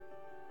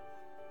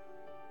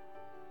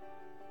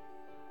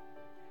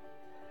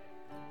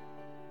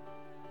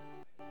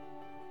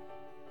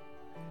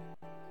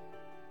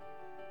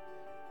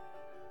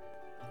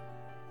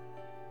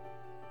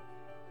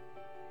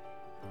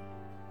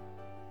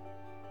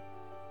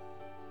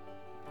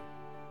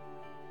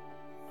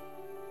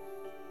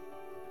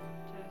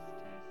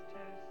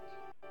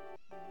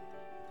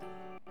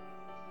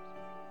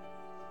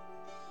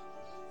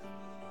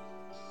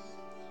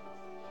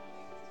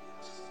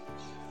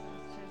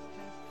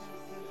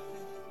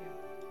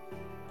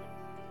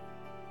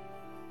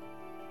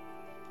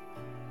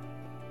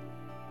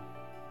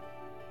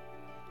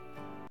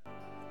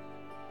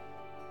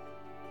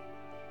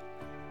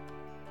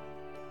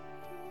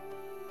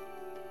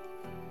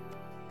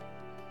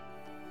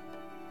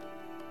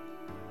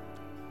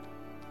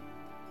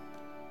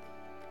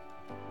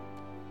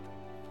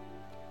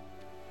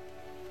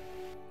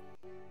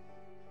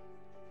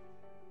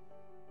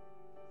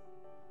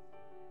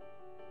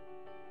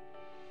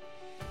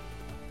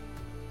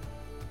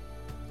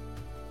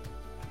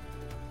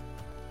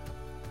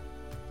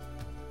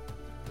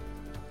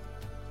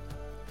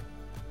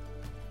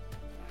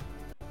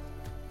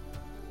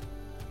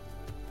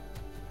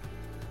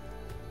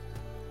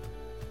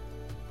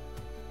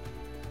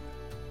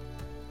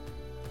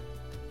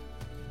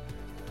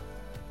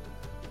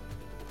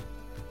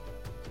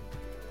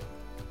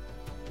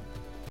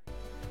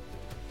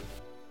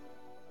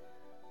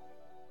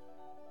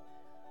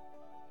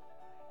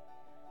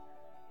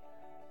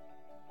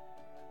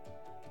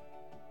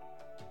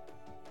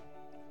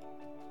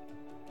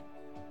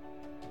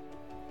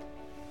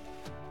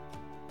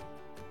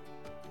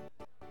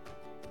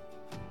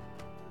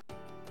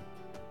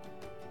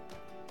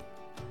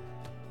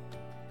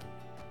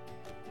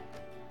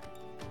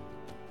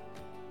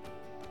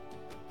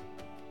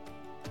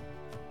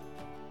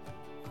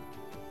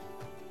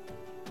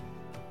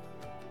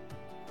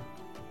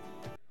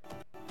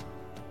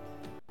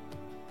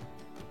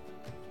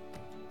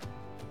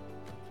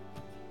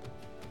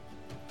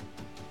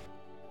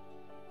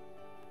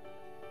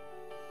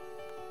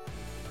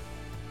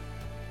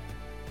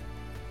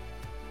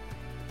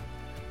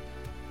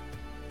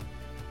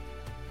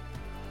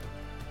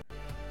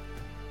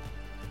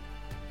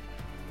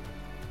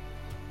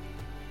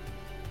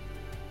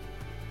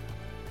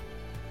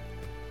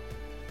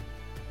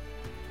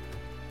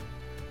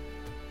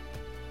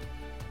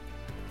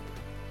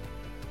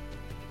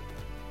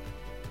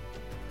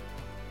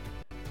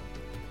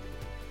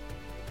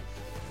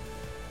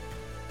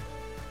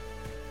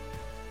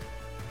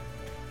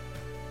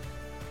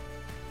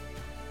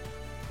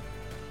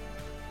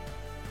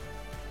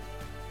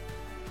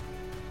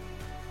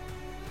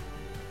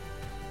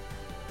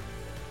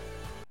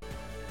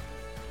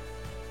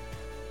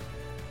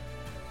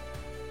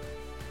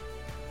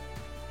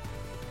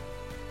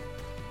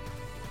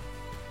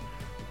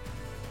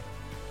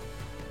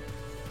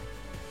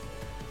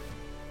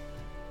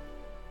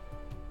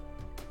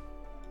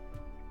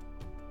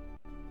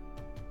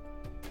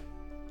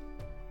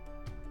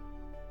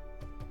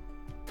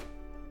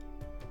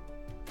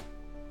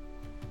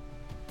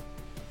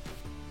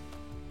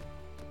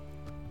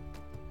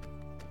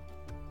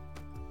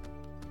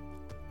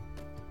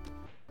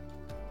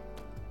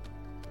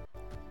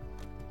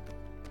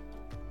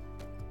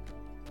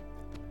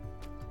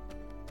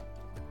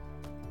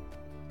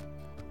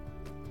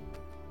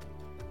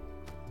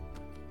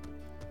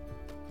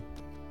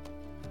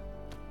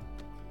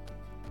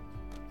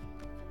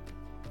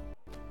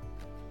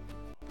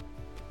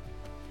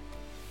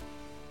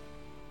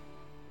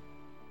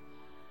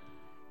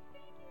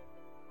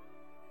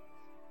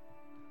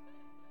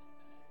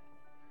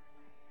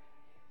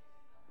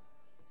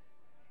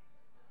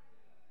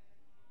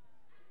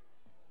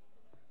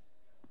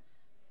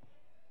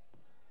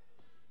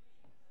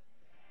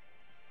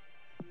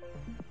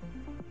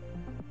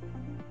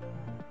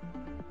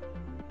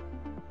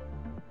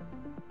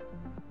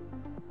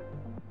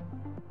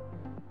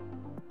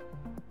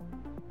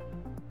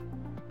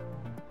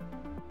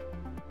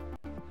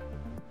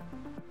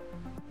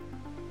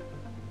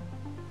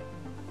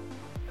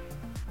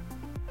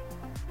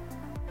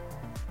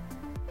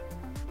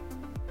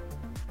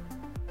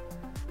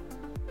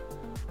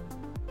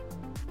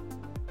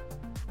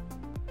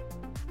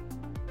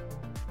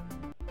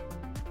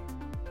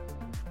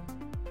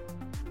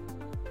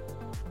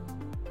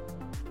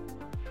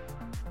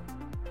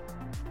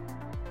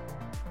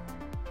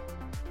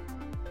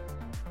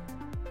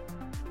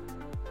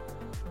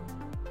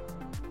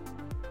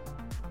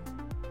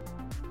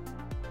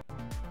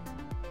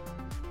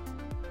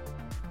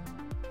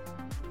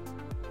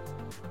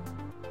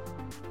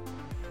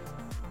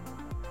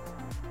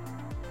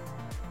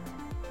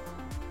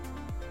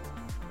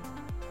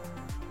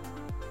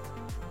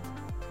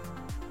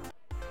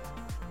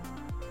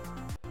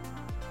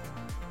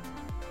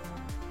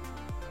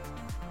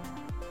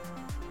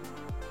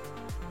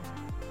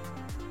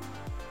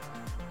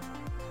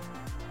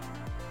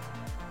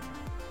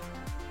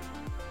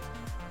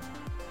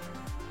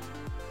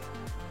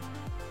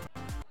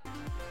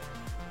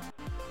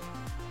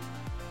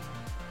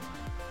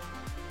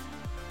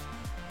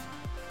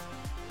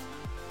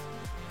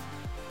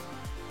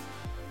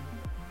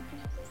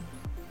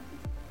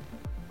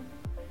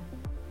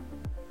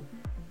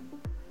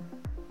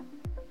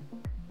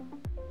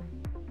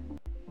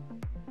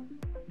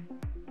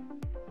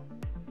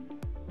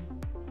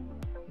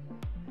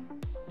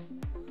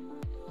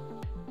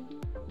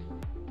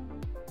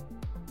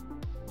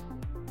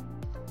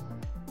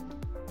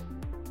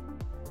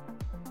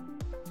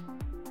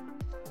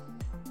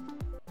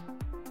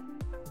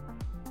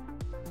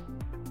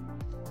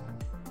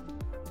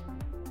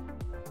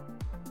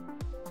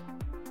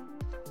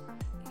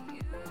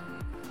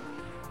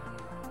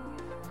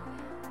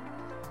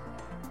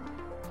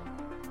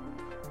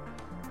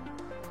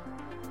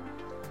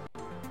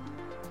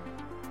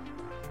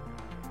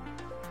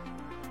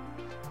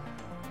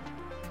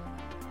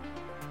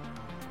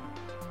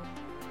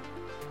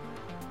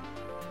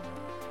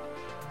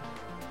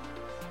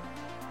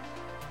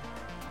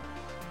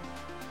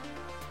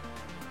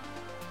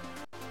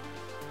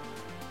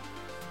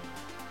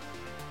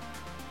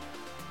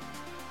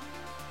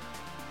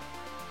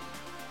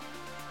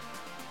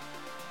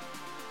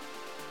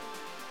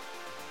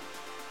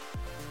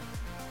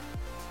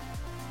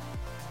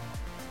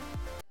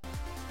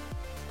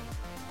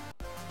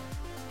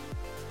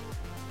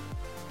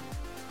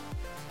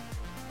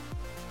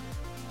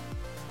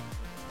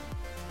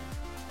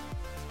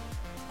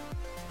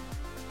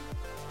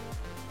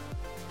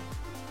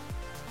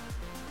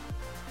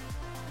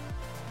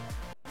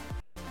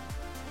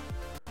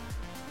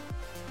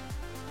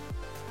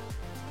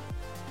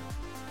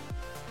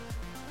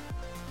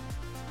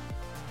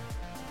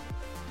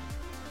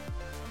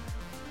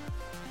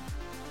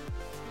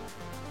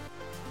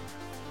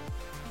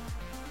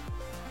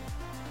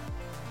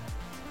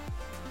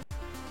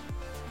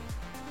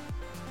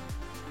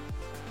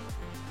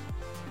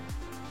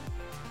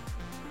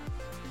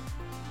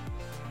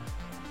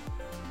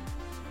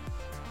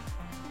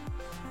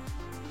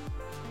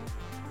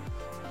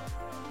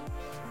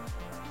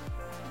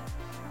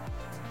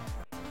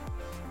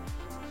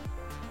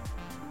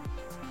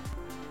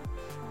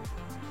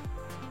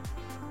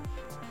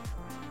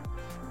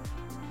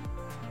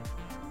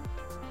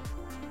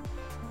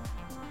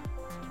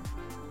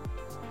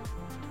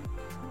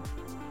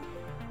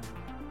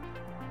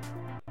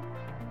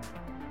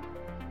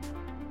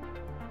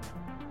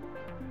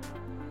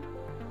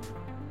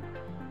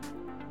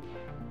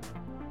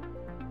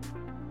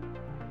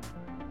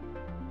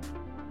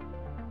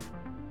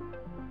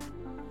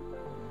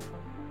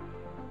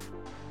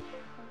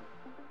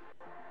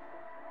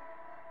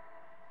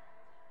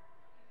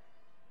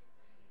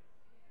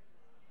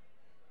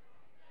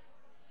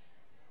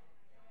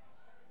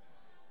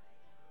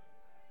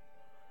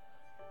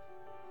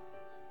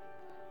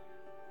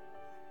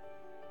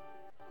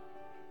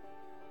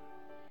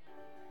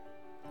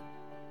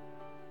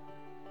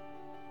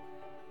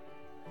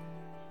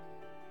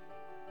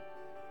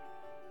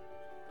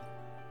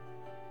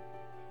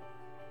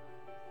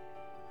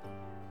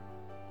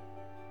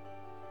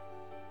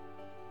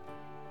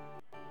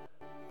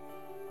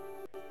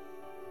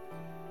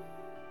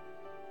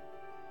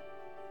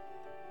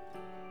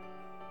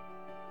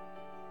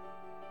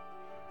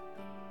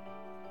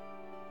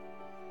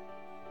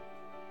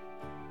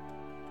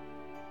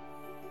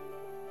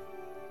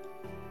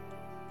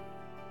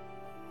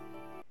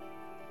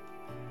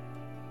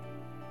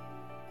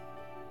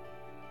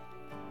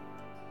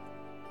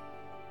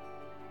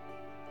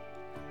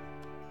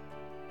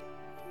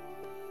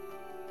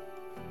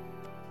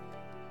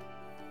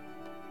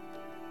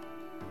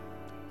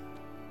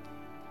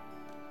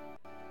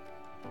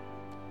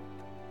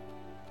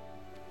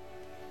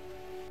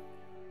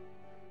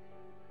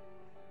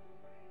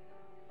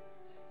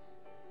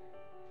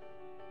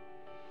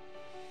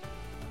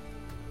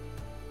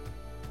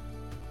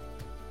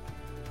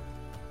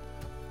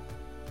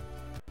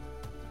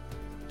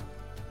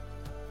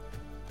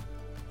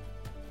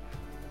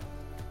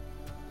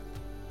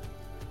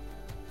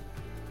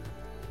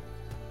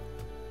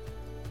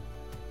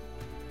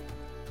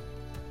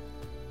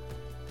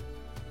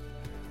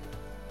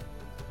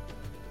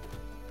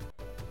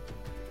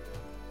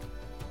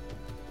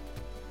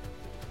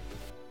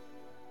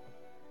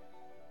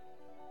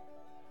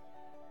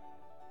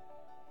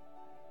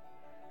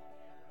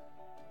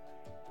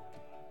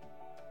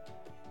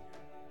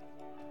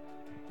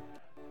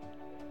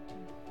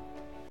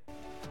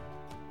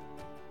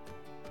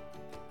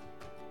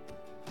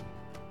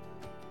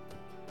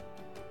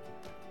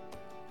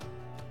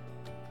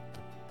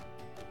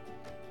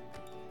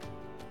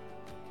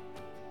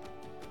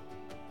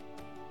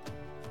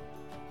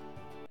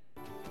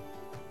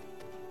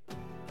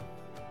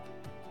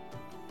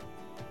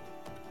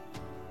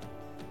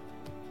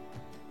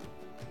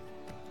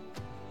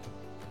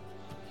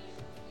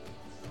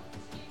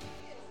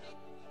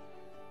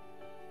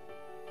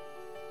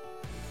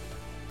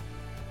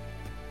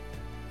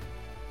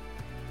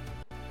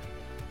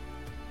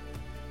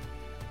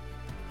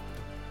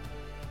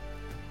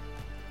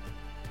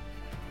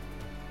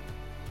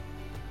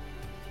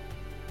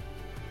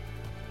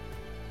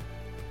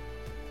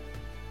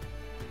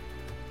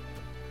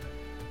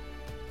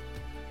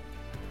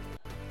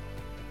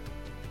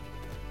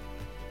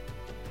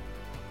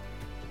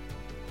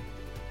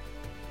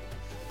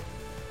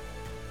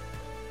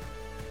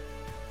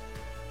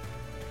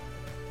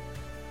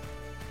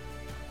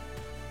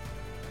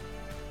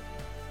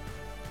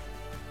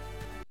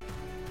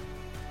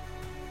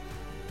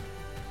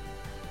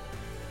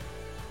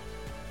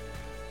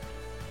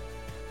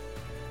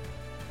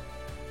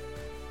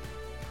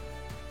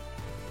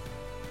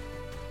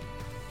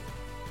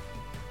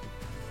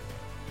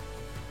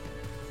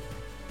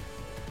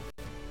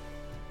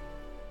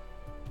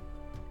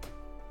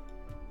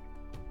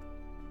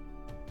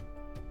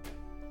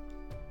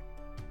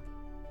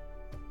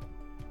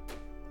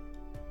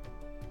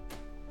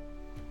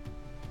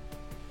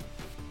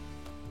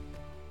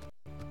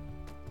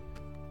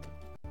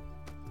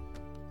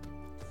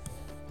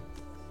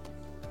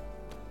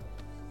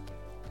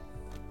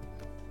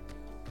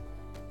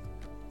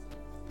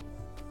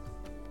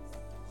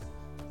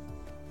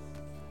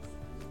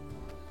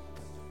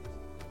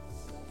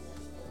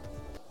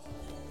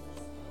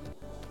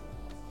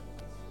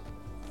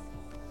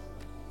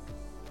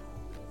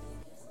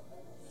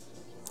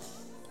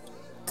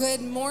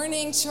Good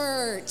morning,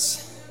 church.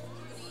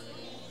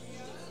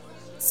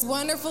 It's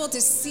wonderful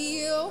to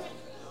see you.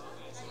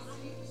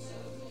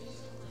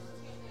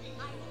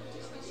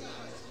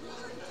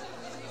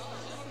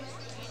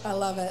 I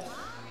love it.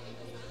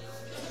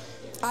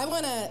 I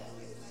want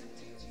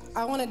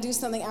to do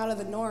something out of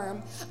the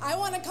norm. I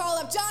want to call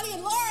up Johnny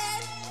and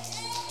Lauren.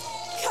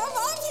 Come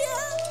up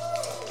here.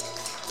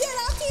 Get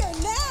up here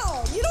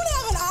now. You don't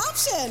have an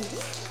option.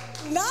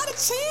 Not a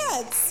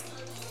chance.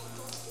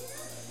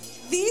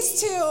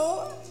 These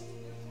two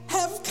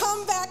have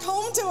come back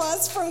home to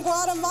us from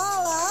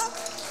Guatemala.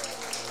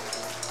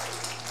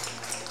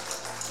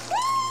 Woo!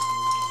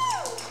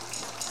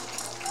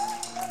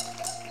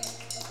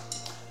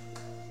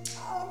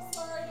 Oh, I'm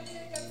sorry we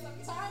didn't get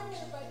some time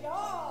here, but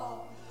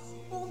y'all,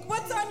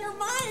 what's on your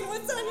mind?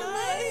 What's on your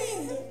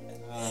mind?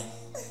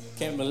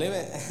 Can't believe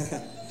it.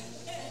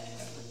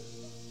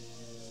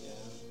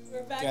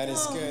 We're back God home.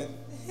 is good.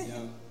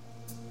 Yeah.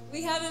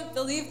 We haven't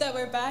believed that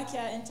we're back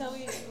yet until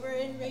we're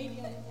in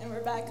Radiant and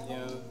we're back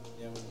home.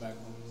 Yeah, we're back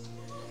home.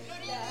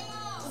 Yeah.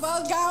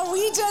 Well, God,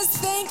 we just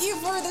thank you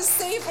for the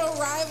safe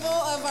arrival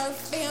of our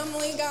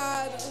family,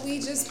 God. We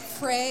just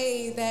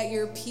pray that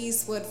your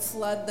peace would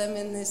flood them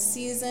in this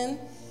season.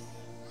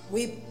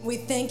 We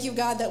thank you,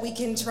 God, that we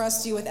can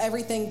trust you with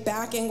everything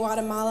back in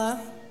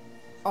Guatemala.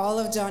 All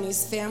of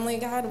Johnny's family,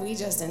 God, we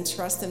just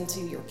entrust them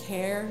to your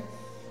care.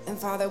 And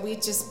Father, we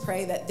just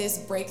pray that this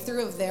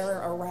breakthrough of their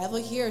arrival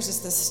here is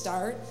just the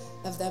start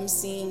of them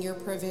seeing your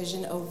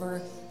provision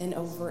over and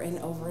over and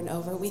over and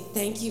over. We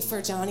thank you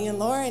for Johnny and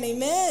Lauren.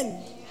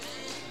 Amen.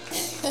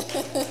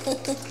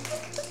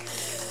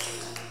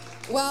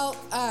 Well,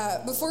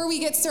 before we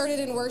get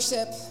started in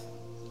worship,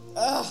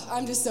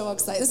 I'm just so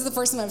excited. This is the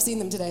first time I've seen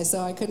them today,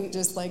 so I couldn't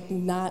just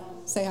not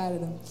say hi to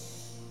them.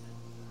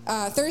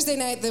 Thursday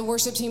night, the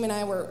worship team and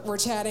I were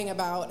chatting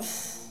about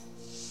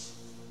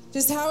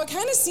just how it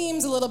kind of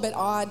seems a little bit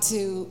odd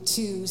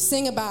to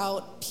sing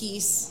about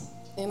peace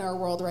in our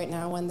world right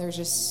now when there's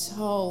just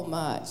so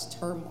much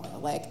turmoil.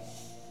 Like,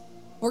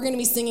 we're going to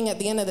be singing at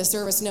the end of the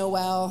service,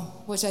 Noel,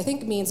 which I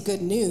think means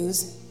good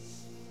news.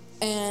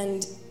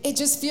 And it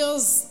just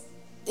feels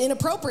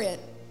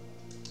inappropriate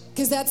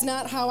because that's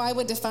not how I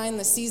would define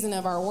the season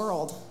of our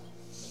world.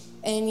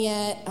 And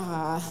yet,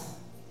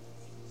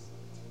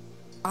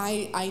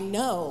 I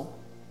know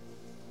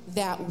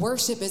that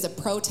worship is a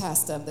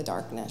protest of the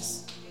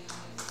darkness.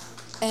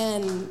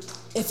 And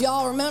if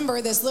y'all remember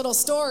this little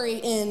story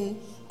in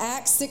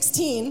Acts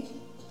 16,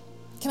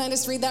 can I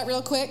just read that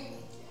real quick?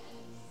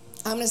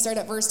 I'm going to start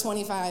at verse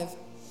 25.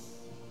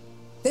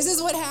 This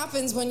is what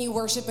happens when you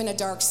worship in a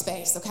dark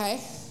space, okay?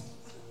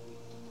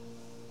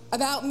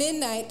 About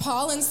midnight,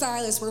 Paul and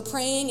Silas were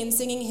praying and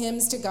singing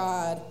hymns to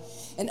God,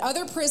 and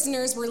other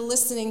prisoners were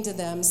listening to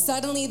them.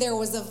 Suddenly there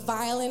was a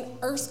violent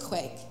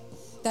earthquake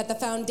that the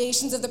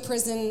foundations of the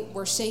prison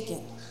were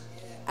shaken.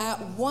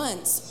 At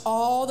once,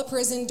 all the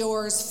prison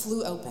doors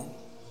flew open,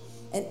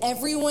 and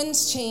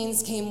everyone's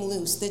chains came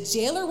loose. The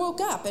jailer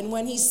woke up, and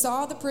when he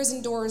saw the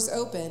prison doors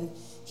open,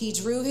 he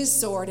drew his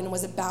sword and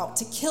was about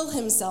to kill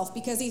himself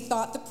because he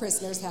thought the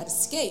prisoners had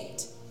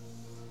escaped.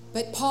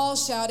 But Paul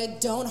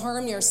shouted, "Don't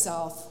harm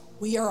yourself.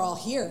 We are all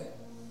here."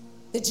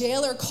 The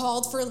jailer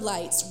called for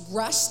lights,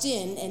 rushed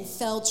in, and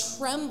fell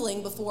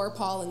trembling before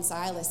Paul and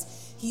Silas.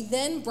 He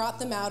then brought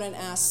them out and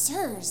asked,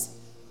 "Sirs,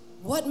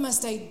 what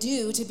must I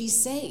do to be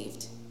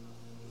saved?"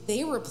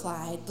 They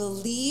replied,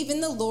 "Believe in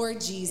the Lord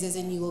Jesus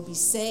and you will be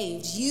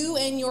saved, you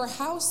and your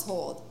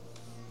household."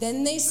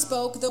 Then they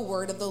spoke the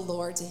word of the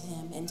Lord to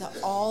him and to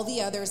all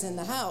the others in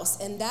the house.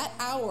 And that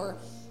hour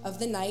of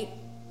the night,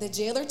 the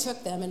jailer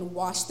took them and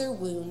washed their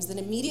wounds. And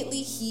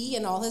immediately he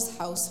and all his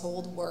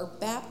household were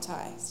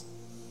baptized.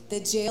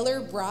 The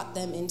jailer brought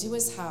them into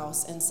his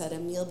house and set a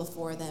meal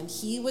before them.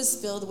 He was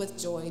filled with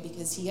joy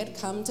because he had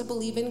come to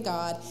believe in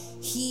God,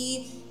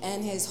 he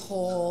and his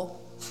whole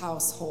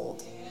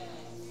household.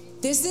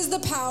 This is the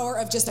power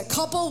of just a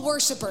couple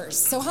worshipers.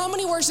 So how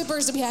many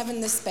worshipers do we have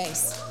in this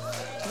space,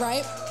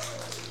 right?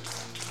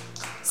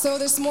 So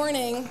this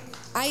morning,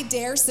 I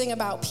dare sing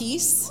about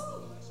peace.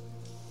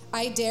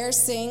 I dare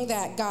sing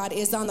that God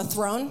is on the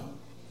throne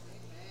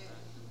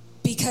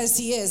because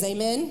he is,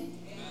 amen?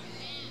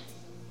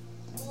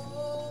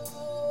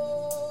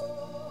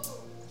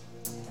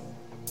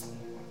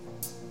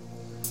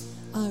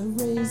 I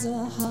raise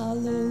a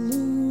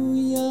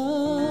hallelujah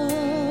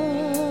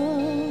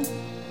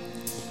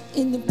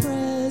in the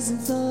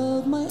presence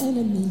of my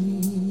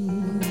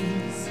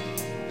enemies.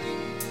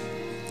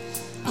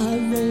 I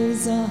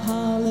raise a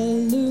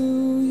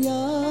hallelujah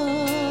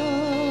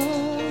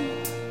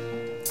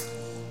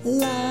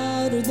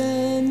louder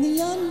than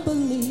the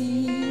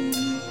unbelief.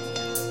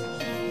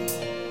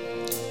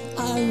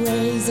 I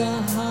raise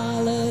a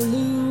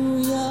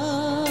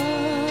hallelujah.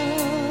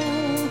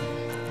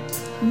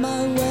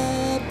 My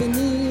weapon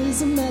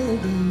is a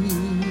melody.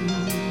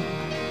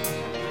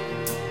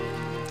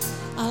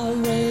 I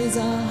raise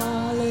a hallelujah.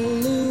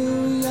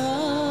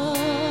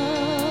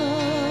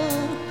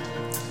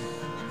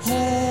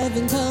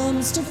 Heaven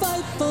comes to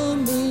fight for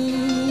me.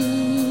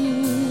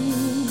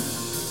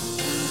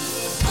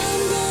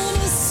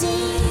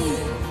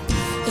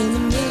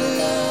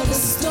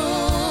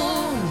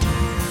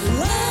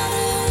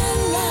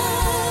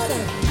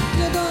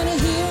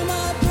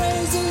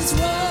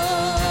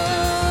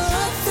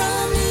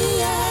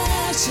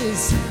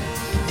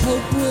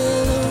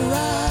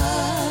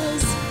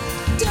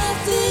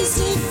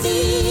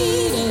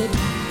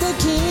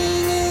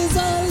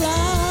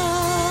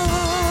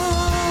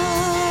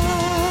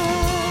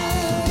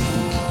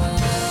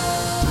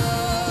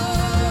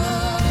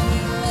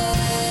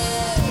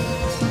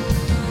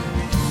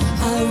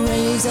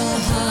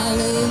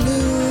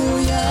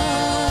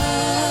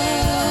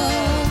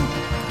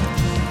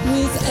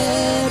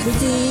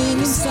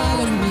 inside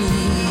of me.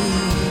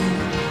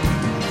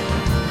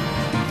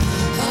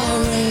 I'll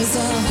raise a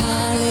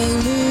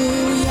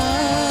hallelujah.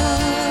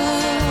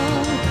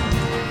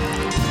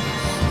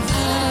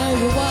 I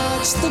will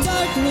watch the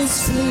darkness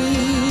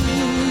flee.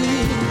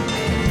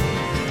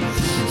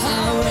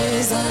 I'll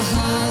raise a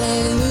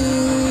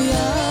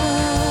hallelujah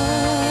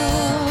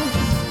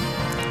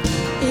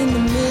in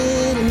the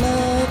middle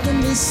of the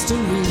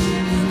mystery.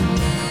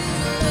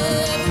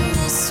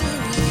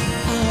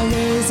 I'll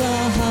raise a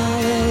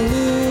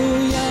hallelujah.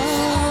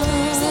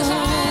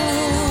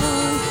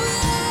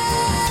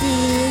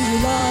 Feel you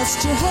lost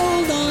your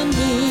hold on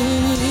me.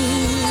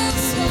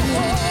 So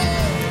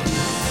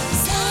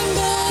I'm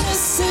gonna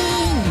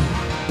sing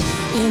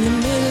in the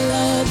middle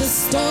of the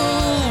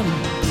storm.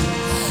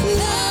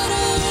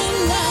 Louder and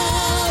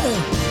louder,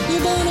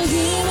 you're gonna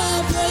hear my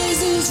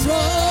praises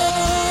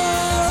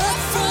roar up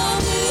from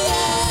the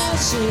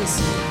ashes.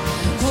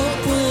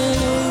 Hope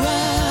will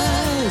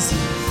arise.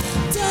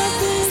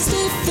 Death is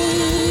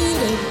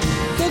defeated.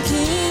 The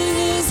King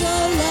is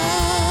alive.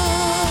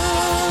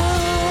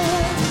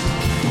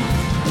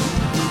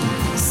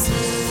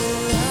 Sing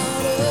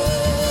louder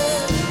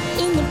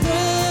in the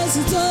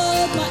presence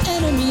of my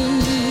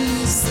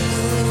enemies.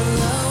 Sing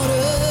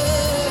louder,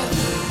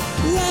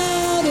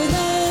 louder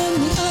than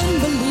the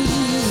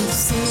unbelief.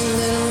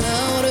 Sing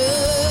louder.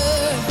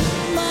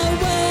 My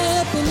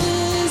weapon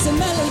is a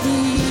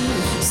melody.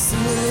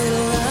 Sing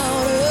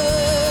louder.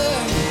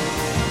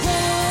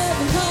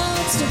 Heaven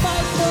comes to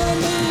fight for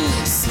me.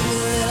 Sing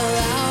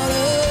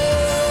louder.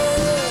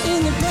 In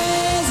the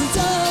presence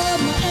of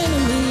my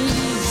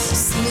enemies.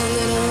 Sing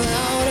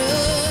louder.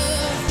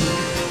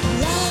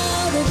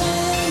 Louder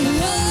than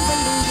the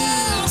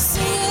unbelief.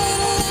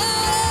 Sing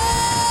louder.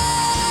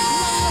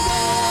 My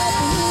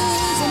weapon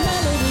is a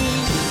melody.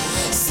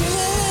 Sing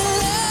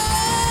louder.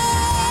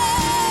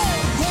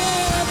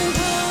 Heaven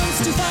comes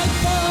to fight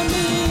for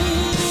me.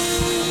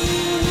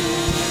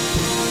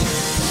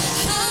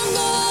 I'm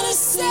gonna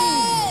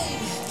sing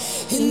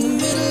in the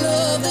middle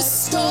of the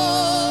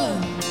storm.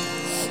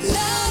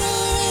 Louder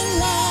and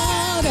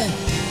louder,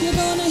 you're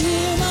gonna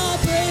hear my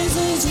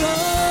praises roar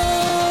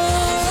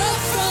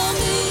up from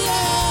the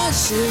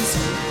ashes.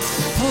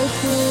 Hope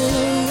will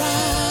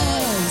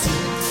arise.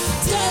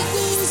 Death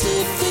is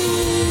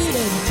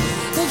defeated.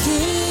 The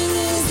King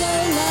is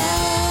alive.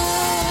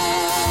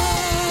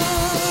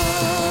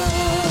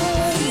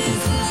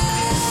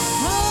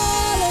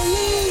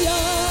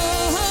 Hallelujah,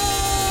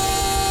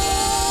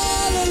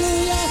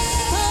 hallelujah,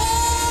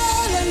 hallelujah.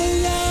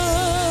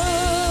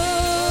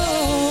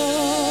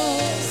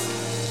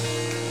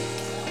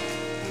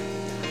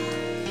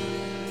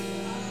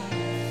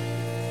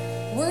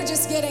 We're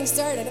just getting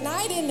started, and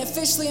I didn't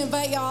officially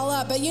invite y'all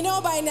up, but you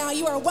know by now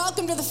you are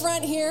welcome to the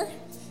front here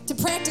to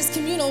practice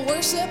communal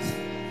worship,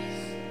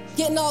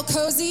 getting all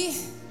cozy.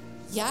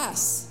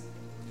 Yes.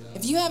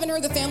 If you haven't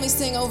heard the family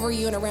sing over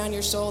you and around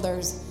your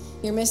shoulders,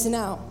 you're missing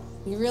out.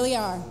 You really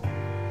are.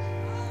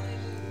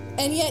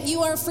 And yet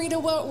you are free to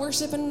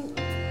worship and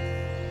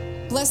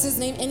bless his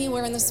name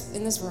anywhere in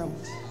this room.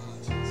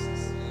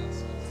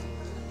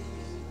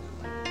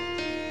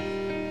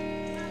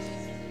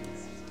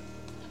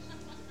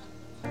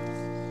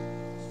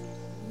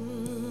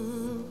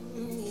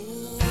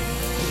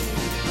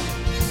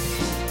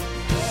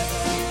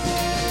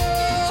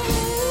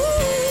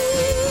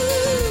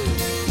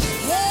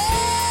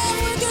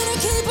 We're gonna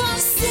keep on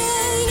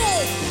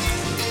singing.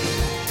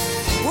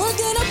 We're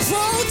gonna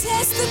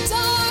protest the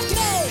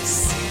darkness.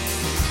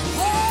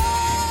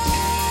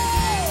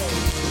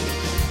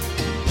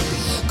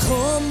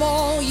 Come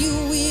all you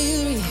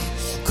weary,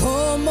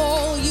 come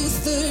all you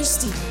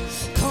thirsty,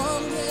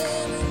 come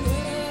in a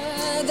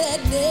river that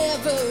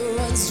never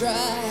runs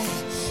dry.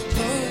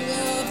 Come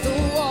of the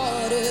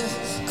water,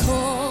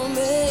 come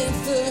and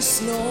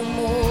thirst no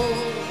more.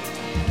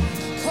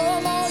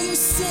 Come all you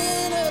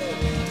sinners,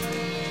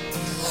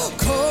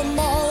 come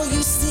all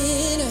you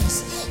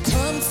sinners,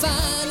 come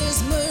find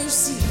his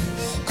mercy.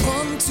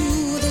 Come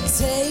to the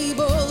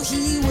table,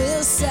 he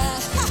will sigh.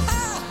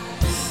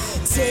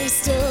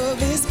 Taste of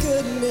his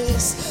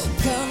goodness,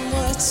 come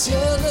what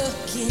you're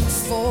looking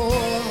for.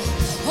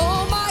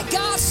 Oh my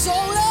God, so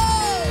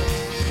love,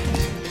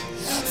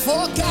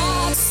 for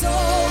God so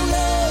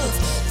loved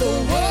the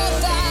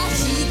world that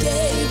he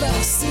gave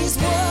us his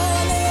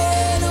one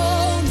and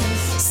only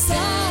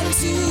Son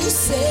to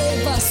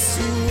save us.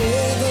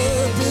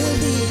 Whoever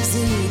believes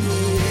in him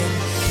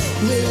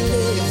will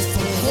live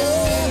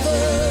forever.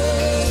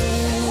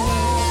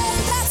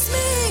 That's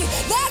me,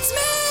 that's me.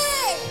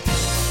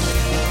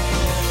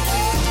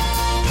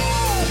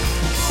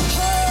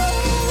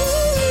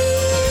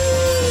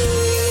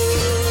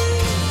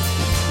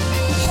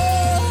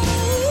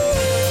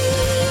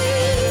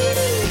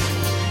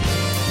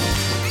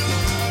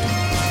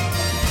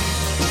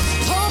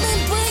 Come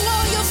and bring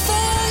all your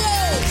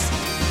failures,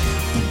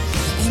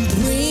 and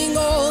bring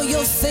all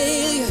your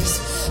failures,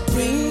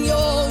 bring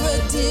your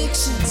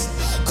addictions.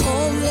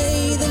 Come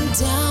lay them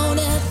down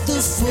at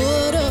the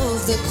foot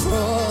of the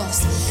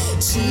cross.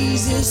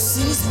 Jesus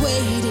is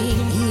waiting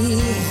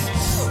here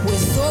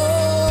with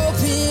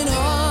open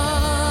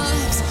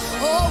arms.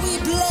 Oh, we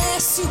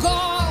bless you,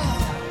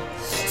 God,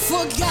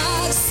 for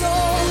God so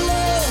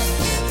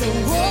loved the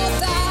world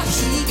that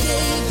He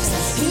gave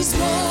us His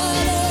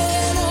one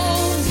and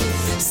only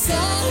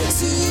Son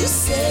to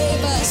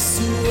save us.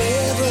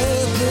 Whoever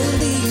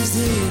believes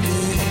in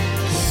Him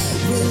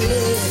will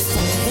live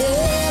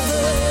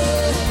forever.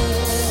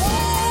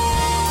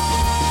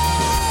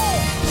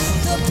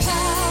 The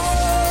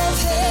power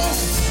of hell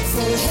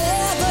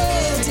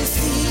forever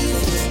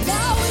defeated.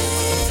 Now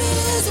it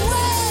is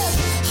well.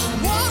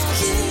 I'm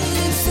walking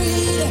in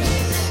freedom.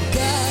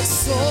 God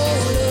so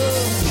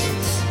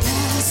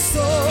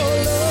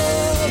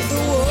loved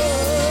the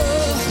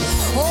world.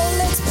 Oh,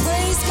 let's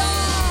praise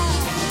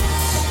God.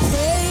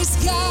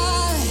 Praise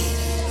God.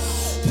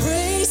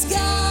 Praise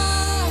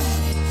God.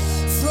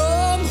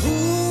 From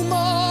whom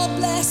all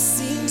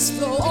blessings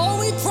flow.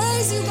 Oh, we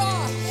praise you,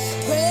 God.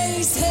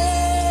 Praise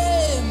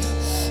Him.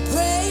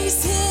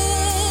 Praise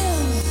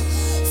Him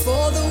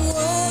for the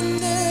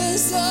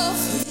wonders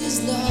of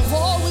His love.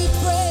 Oh, we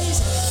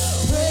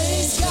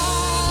praise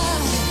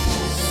God.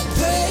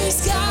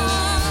 Praise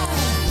God.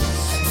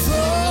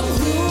 From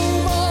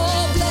whom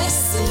all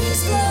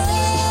blessings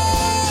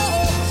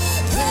flow.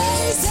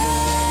 Praise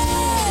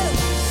Him.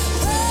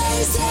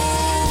 Praise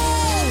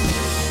Him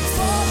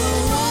for the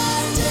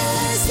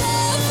wonders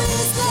of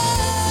His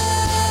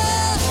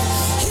love.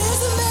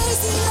 His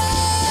amazing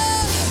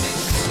love.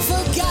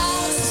 For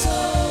God so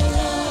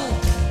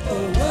loved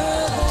the world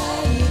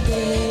that He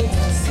gave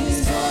us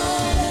His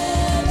one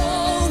and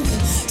only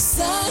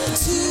Son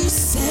to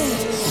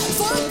save.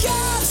 For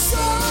God so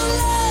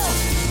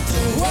loved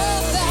the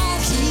world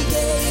that He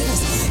gave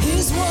us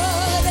His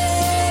one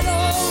and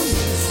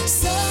only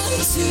Son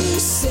to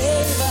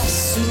save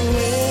us.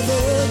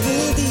 Whoever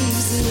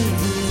believes in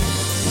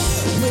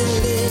Him will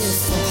live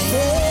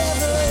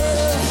forever.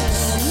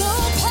 No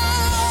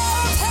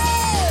power of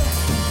hell,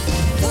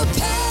 the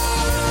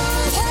power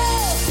of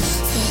hell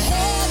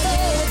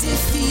forever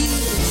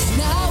defeated.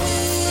 Now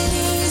it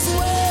is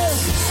well.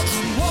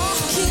 I'm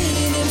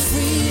walking in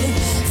freedom.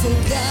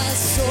 For God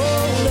so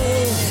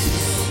loved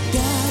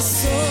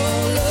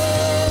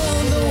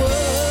the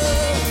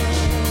world.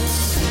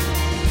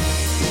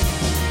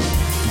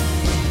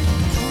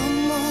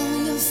 Come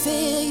on, your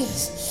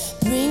failures,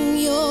 bring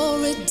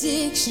your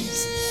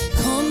addictions.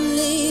 Come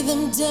lay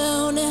them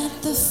down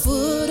at the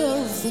foot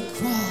of the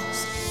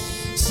cross.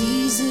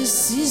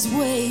 Jesus is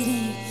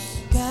waiting.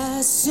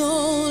 God so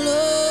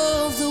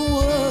loved the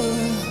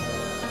world.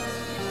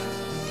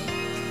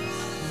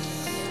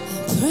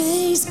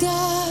 Praise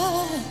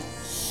God,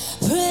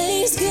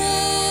 praise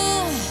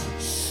God,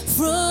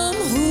 from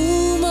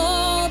whom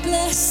all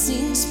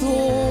blessings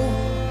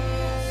flow.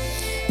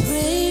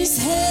 Praise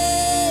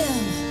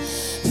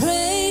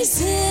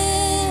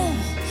Him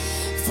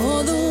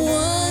for the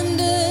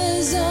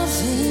wonders of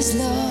His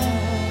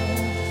love.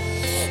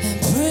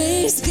 And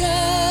praise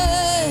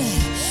God,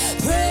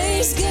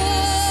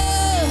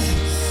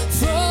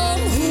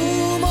 from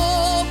whom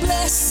all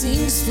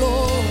blessings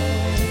flow.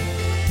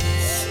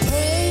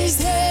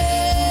 Praise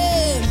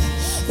Him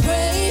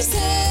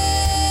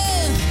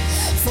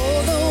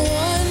for the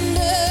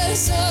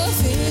wonders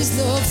of His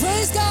love.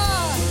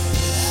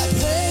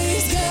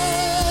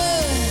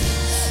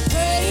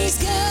 Praise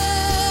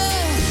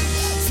God,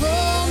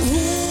 from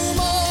whom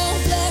all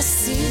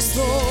blessings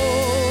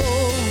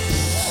flow.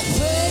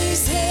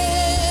 Praise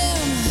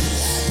Him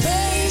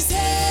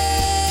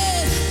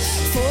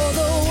for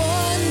the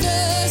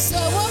wonders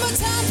of. One more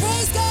time,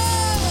 praise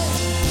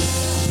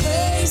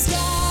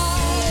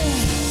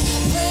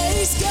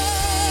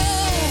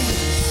God,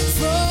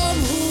 from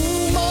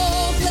whom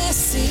all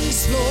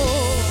blessings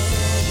flow.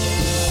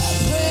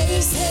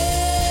 Praise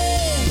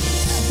Him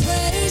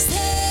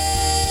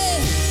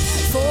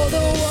for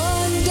the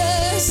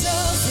wonders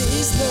of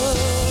His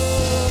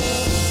love.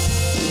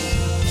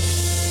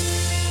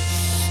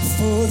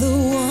 For the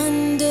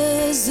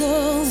wonders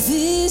of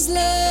His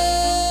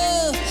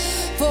love.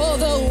 For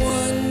the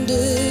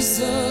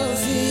wonders of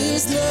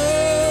His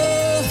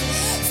love.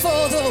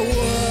 For the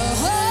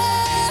wonders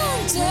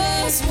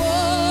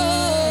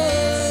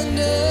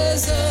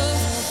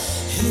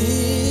of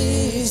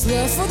His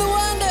love.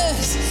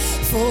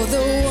 For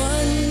the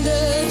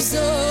wonders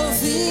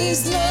of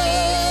His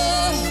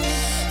love.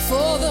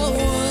 For the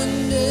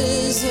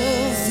wonders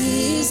of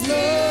His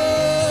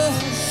love.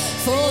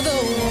 For the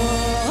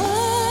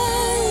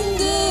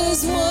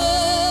wonders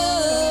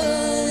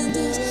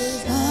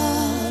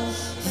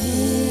of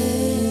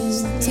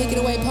His. Take it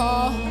away,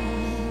 Paul.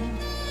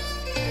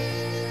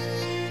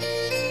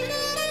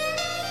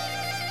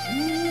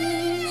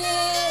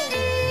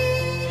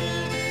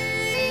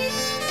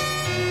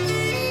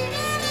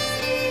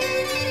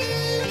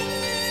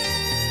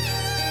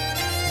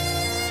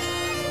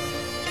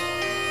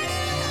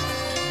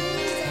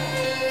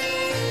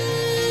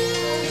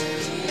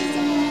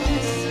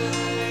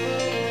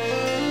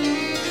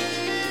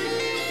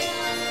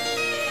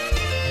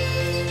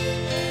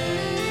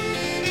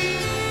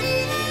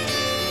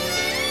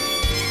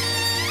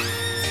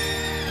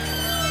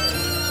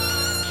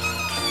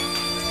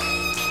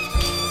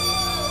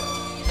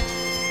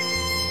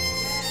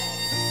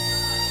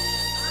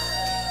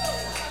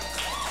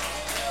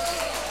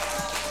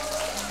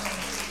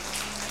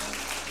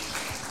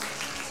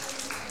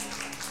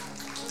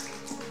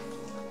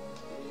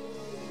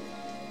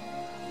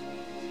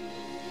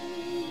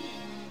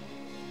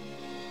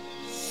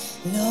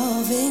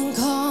 Love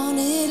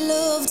incarnate,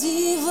 love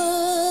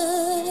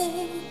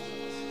divine.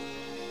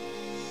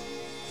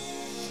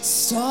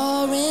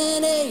 Star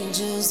and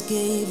angels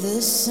gave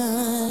the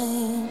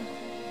sign.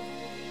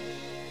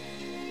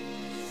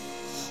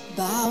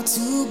 Bow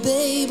to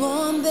babe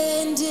on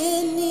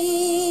bended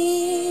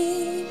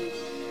knee,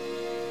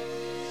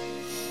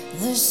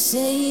 the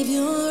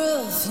Savior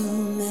of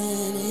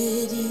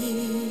humanity.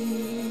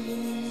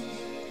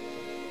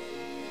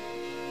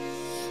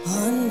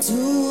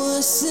 Unto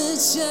us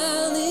a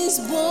child is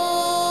born,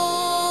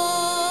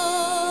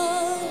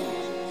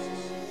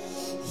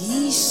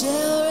 he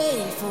shall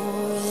reign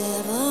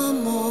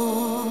forevermore.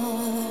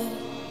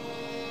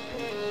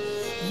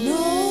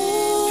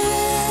 Noel,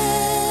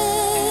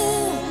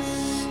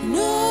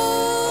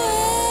 Noel,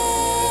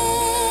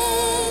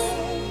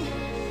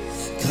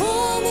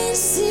 come and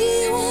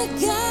see what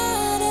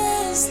God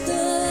has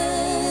done.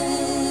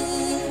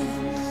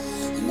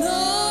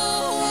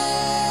 Noel,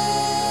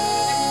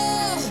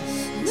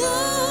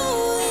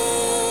 Noel,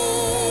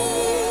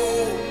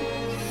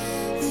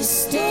 the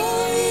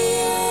story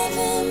of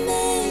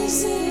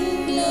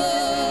amazing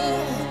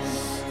love,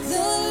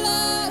 the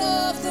light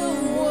of the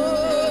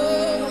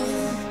world,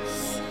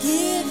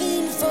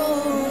 given for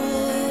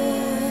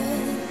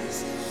us.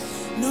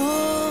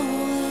 Noel.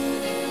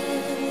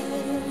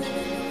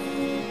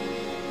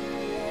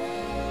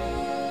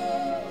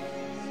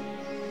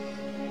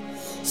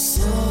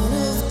 Son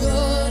of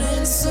God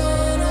and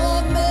Son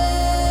of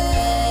man,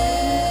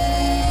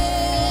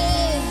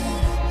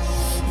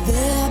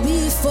 there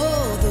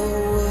before the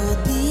world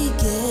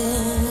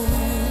began.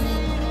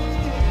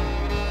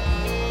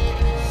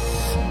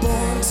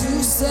 Born to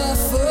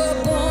suffer,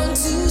 born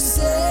to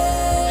save,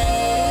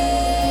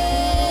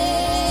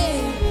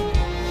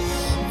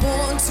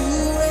 born to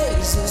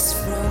raise us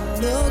from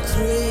the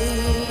grave.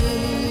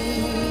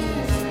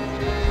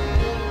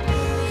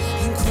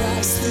 In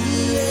Christ the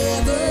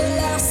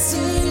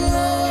everlasting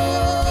Lord,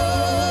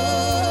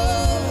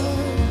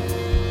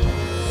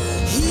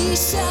 he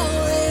shall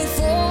reign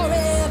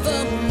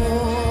forevermore.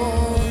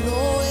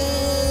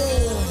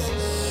 Noel,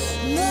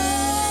 Noel,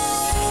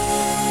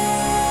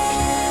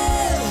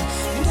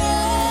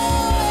 Noel,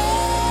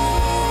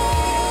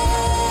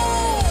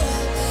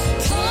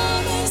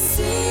 come and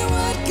see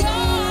what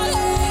God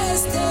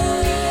has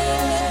done.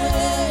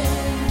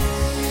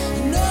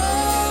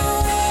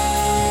 Noel,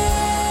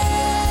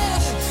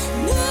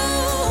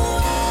 Noel,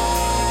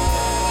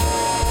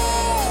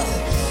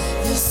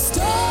 the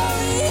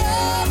story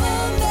of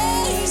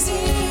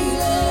amazing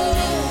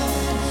love,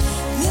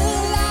 the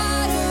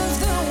light of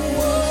the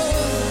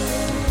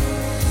world,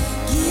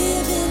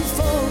 given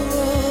for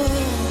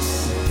us.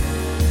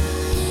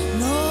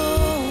 Noel.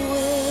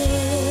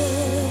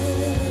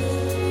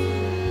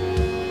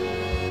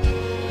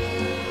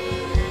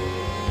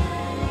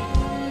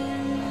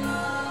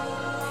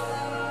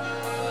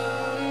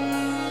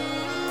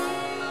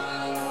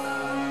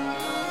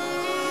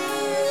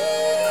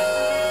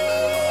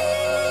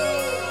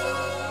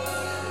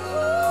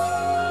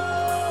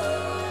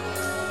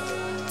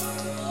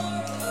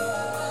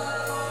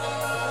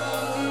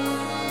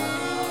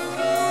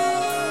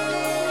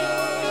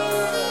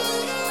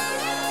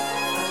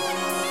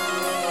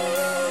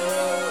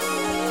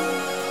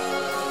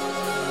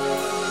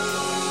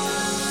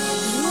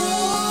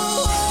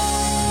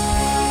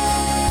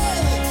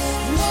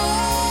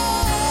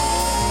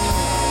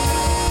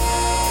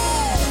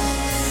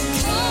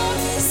 Come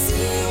and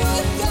see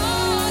what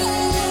God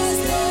has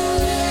done.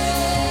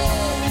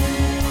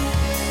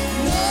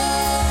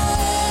 Noel,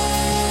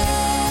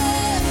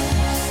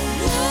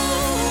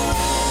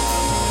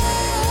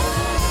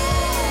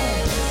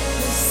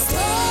 the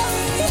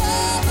story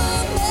of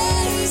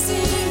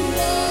amazing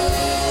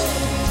love,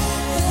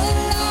 the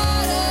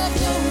light of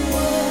the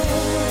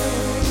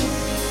world,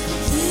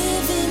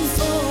 given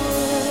for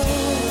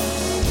us.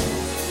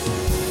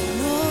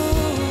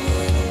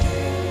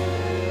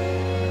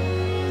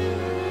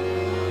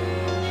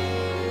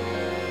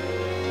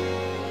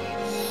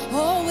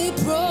 Oh, we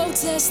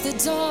protest the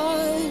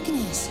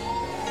darkness,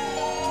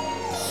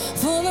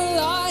 for the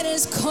light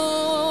has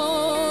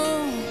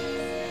come.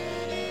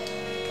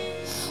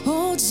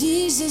 Oh,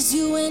 Jesus,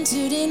 you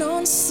entered in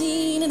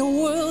unseen in a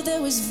world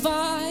that was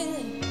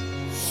violent,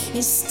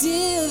 and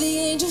still the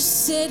angels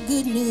said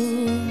good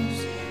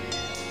news.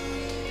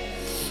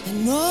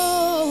 And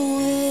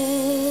Noel,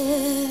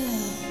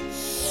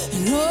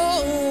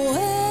 Noel,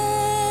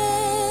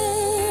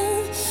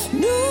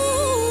 Noel,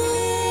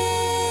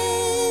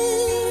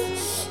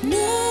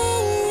 Noel,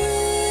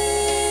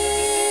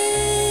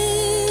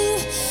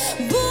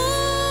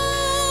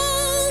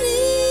 born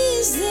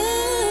is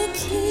the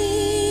King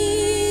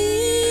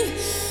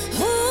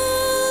of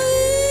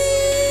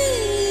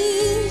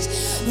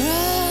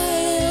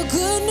Israel.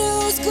 Good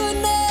news, good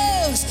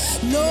news.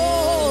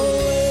 Noel,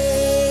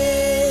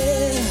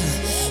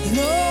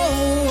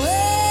 Noel,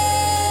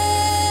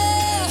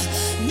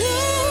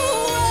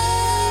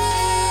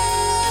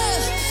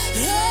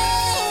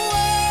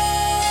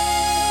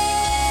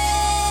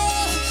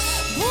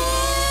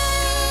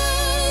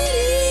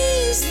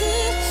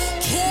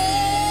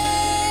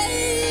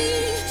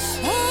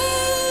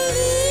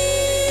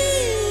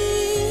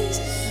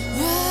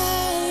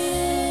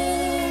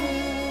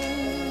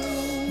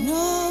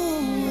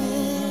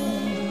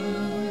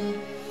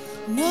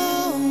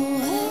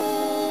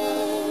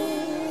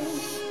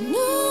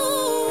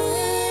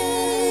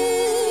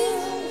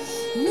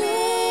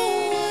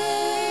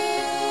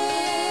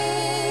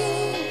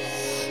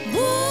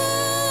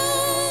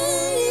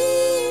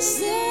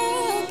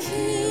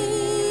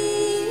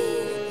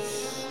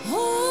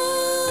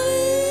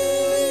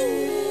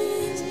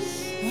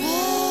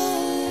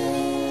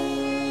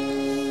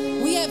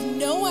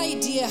 no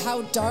idea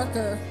how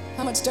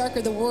much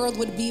darker the world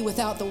would be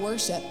without the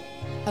worship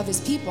of his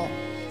people.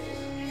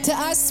 To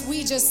us,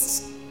 we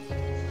just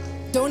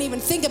don't even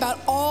think about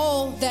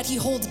all that he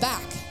holds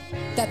back,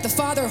 that the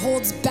Father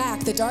holds back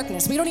the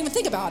darkness. We don't even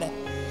think about it.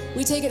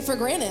 We take it for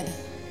granted.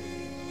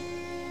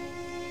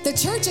 The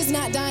church is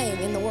not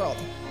dying in the world.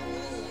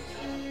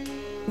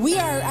 We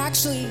are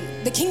actually,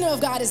 the kingdom of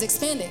God is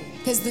expanding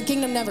because the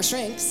kingdom never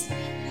shrinks.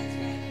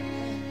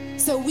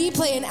 So we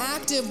play an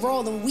active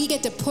role and we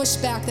get to push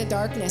back the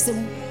darkness.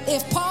 And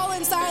if Paul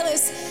and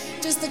Silas,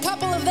 just a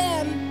couple of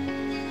them,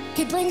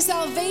 could bring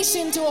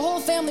salvation to a whole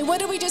family,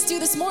 what did we just do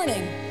this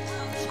morning?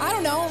 I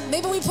don't know,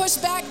 maybe we push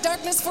back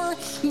darkness for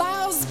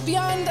miles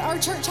beyond our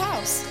church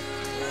house.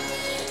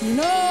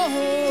 No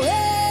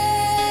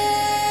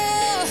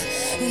way,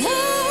 no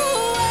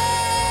way,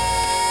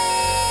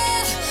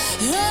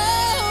 no.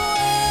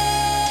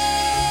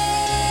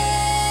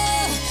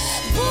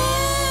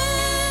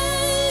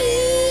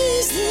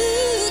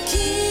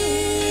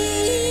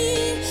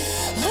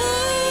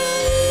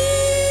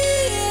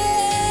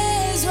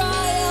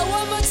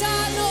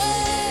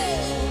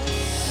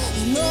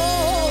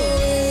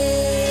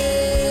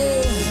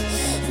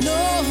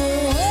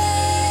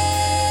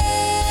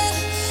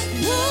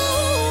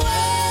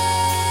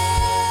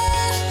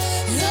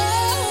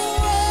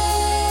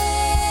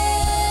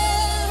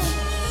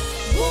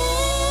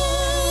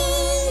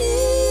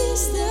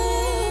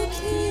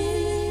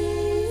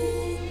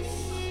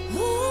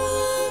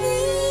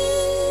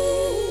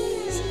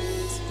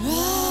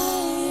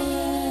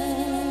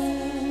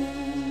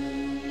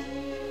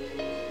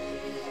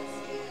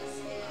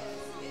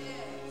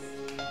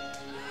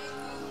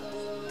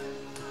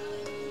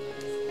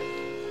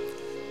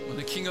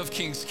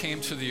 Kings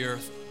came to the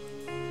earth,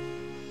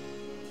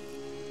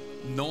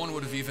 no one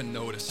would have even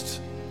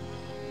noticed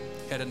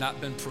had it not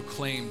been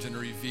proclaimed and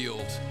revealed.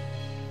 It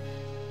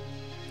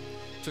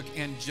took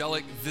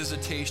angelic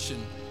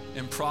visitation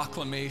and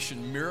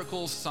proclamation,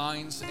 miracles,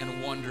 signs,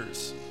 and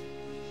wonders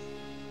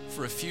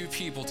for a few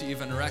people to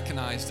even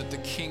recognize that the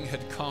King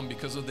had come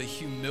because of the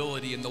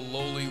humility and the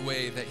lowly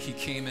way that he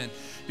came in,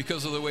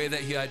 because of the way that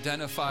he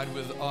identified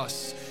with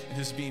us and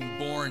his being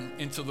born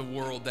into the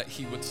world that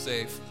he would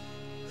save.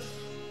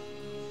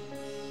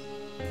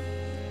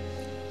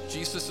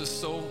 Jesus is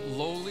so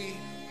lowly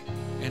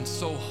and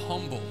so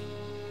humble,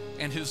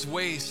 and his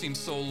ways seem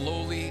so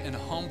lowly and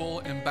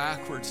humble and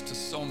backwards to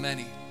so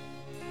many.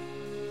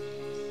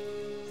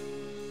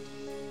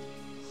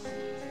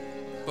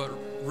 But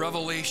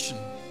revelation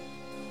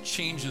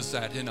changes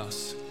that in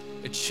us.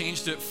 It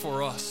changed it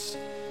for us,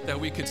 that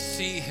we could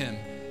see him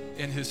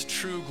in his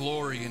true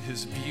glory and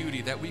his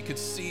beauty, that we could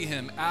see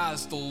him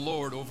as the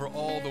Lord over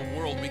all the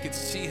world. We could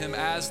see him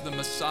as the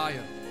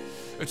Messiah.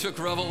 It took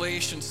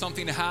revelation,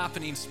 something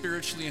happening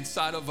spiritually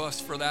inside of us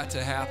for that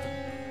to happen.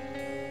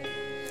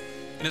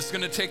 And it's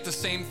going to take the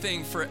same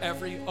thing for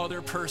every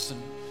other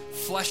person.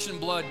 Flesh and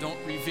blood don't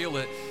reveal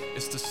it.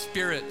 It's the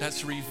Spirit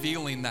that's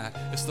revealing that.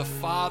 It's the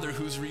Father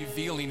who's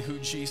revealing who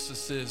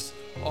Jesus is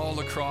all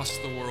across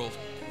the world.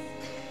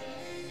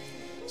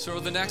 So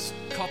over the next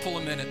couple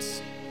of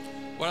minutes,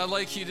 what I'd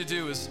like you to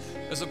do is,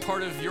 as a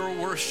part of your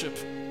worship,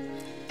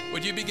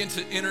 would you begin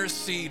to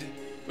intercede?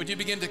 Would you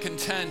begin to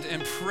contend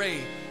and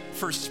pray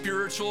for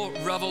spiritual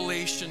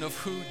revelation of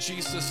who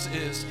Jesus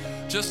is?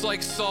 Just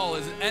like Saul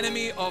is an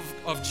enemy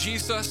of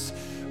Jesus,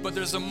 but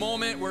there's a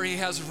moment where he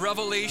has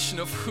revelation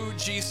of who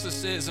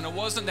Jesus is. And it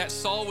wasn't that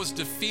Saul was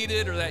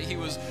defeated or that he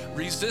was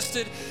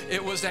resisted.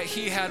 It was that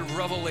he had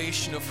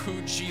revelation of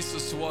who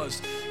Jesus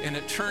was. And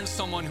it turned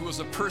someone who was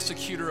a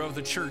persecutor of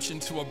the church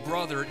into a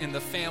brother in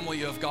the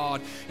family of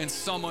God, and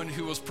someone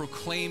who was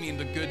proclaiming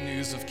the good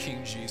news of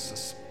King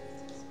Jesus.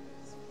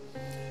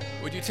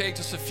 Would you take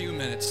just a few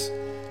minutes?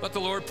 Let the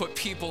Lord put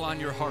people on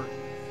your heart.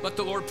 Let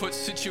the Lord put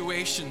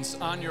situations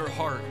on your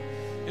heart.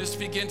 And just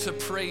begin to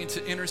pray and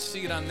to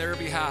intercede on their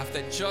behalf,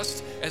 that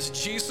just as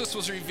Jesus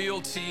was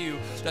revealed to you,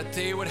 that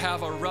they would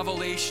have a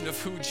revelation of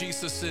who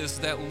Jesus is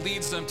that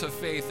leads them to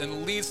faith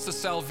and leads to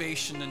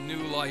salvation and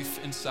new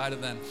life inside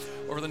of them.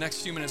 Over the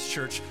next few minutes,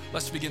 church,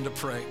 let's begin to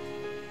pray.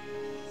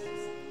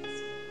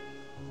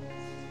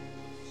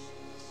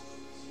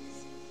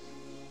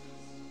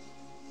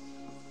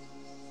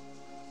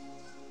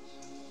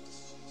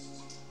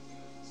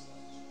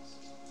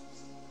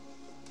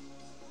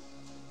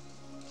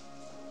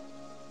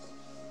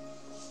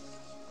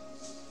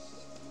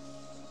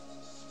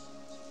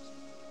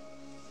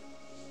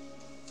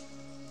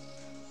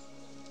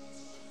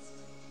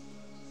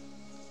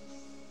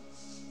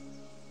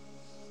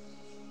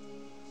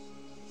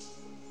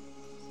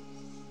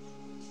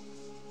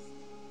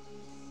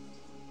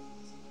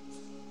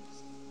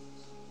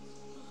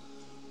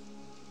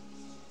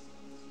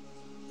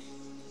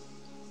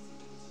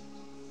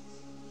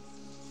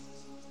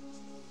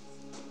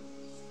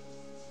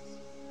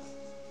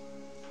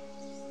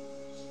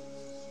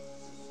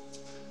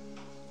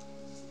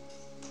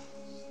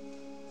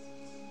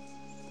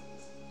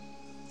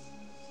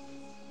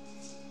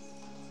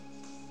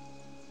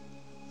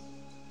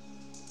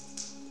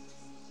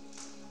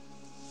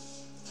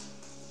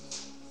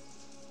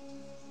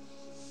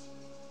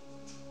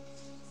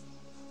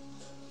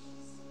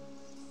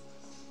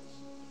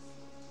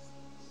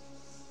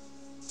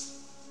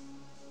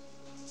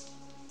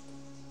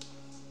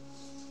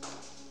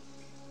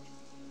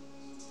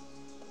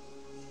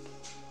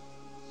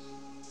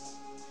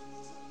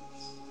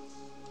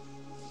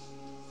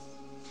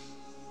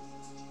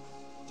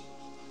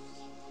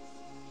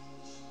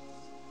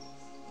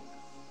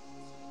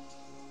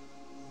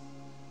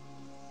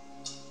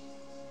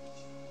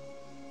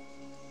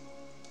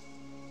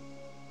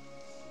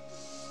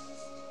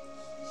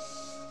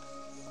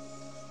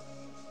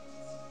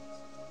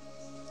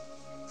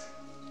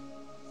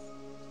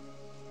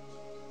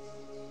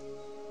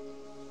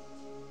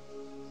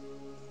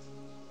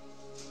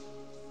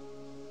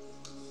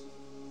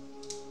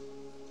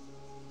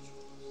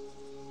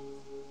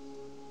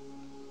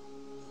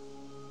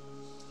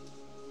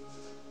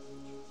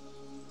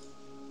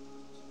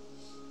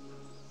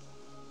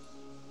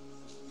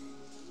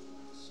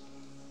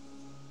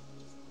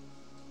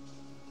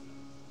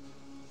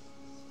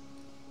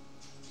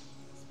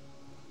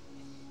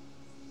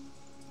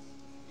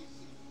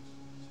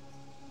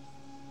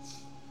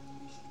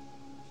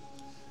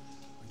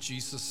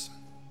 Jesus,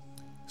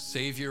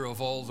 Savior of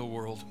all the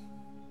world,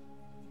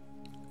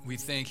 we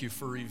thank you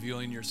for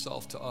revealing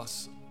yourself to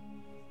us.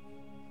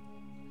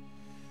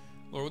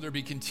 Lord, would there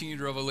be continued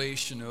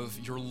revelation of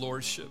your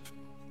lordship,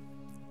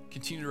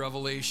 continued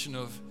revelation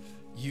of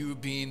you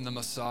being the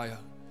Messiah,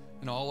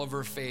 and all of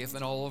our faith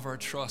and all of our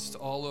trust,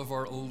 all of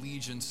our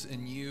allegiance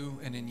in you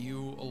and in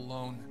you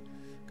alone.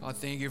 God,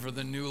 thank you for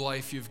the new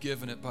life you've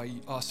given it by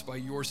us, by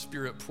your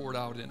Spirit poured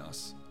out in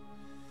us.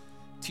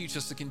 Teach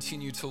us to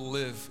continue to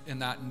live in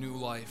that new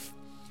life.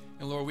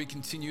 And Lord, we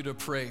continue to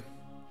pray.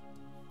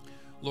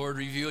 Lord,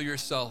 reveal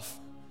yourself.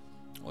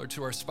 Lord,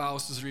 to our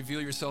spouses, reveal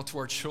yourself to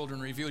our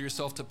children, reveal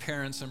yourself to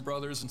parents and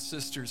brothers and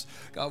sisters.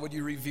 God, would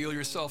you reveal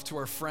yourself to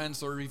our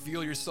friends, Lord,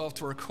 reveal yourself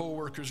to our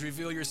co-workers,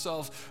 reveal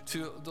yourself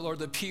to, Lord,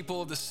 the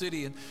people of the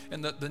city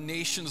and the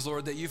nations,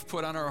 Lord, that you've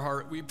put on our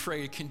heart. We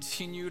pray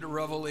continued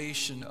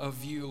revelation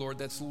of you, Lord,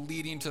 that's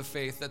leading to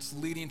faith, that's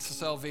leading to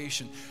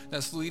salvation,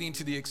 that's leading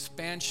to the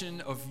expansion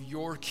of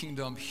your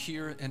kingdom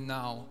here and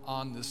now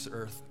on this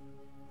earth.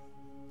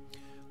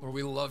 Lord,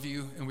 we love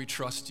you and we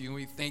trust you, and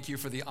we thank you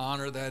for the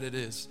honor that it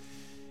is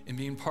in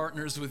being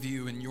partners with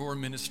you in your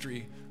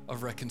ministry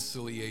of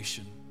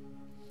reconciliation.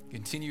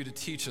 Continue to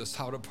teach us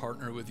how to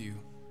partner with you.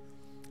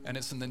 And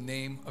it's in the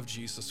name of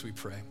Jesus we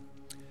pray.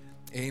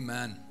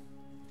 Amen.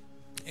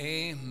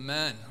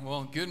 Amen.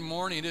 Well, good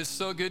morning. It is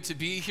so good to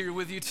be here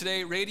with you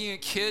today.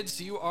 Radiant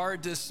kids, you are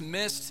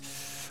dismissed.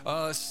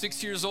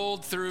 6 years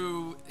old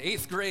through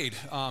 8th grade.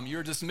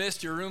 You're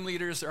dismissed. Your room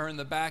leaders are in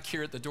the back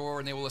here at the door,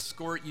 and they will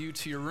escort you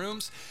to your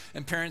rooms.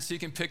 And parents, you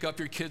can pick up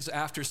your kids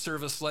after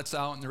service lets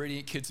out in the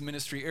Radiant Kids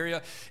Ministry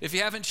area. If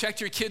you haven't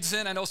checked your kids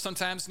in, I know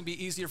sometimes it can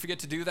be easier to forget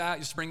to do that.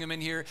 Just bring them in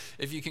here.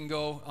 If you can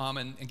go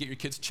and get your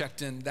kids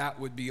checked in, that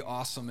would be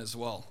awesome as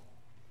well.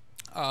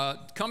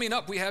 Coming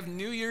up, we have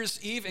New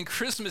Year's Eve and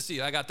Christmas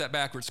Eve. I got that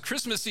backwards.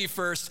 Christmas Eve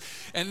first,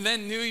 and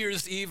then New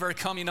Year's Eve are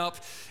coming up.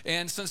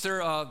 And since they're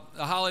the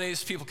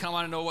holidays, people kind of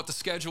want to know what the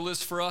schedule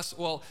is for us.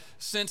 Well,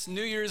 since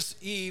New Year's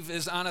Eve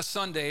is on a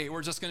Sunday,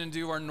 we're just going to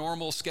do our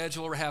normal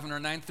schedule. We're having our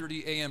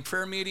 9:30 a.m.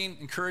 prayer meeting.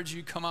 Encourage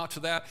you to come out to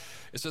that.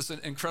 It's just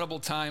an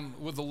incredible time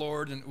with the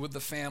Lord and with the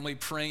family,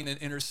 praying and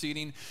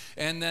interceding.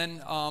 And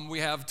then we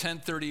have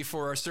 10:30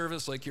 for our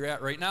service, like you're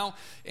at right now.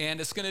 And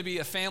it's going to be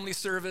a family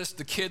service.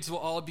 The kids will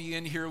all be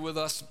in here with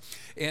us.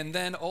 And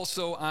then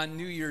also on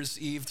New Year's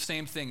Eve,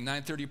 same thing,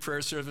 9:30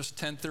 prayer service,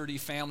 10:30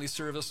 family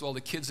service, all the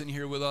kids in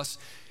here with us.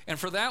 And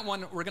for that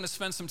one, we're going to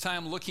spend some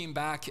time looking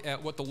back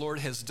at what the Lord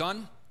has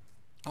done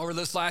over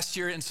this last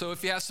year. And so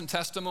if you have some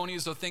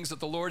testimonies of things that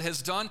the Lord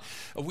has done,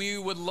 we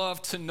would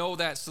love to know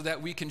that so that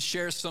we can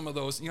share some of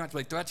those. You don't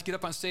have to do I have to get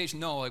up on stage?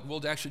 No,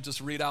 we'll actually just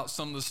read out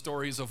some of the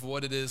stories of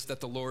what it is that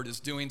the Lord is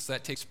doing, so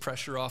that takes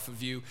pressure off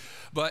of you.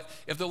 But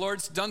if the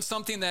Lord's done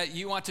something that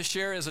you want to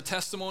share as a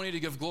testimony to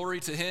give glory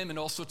to him and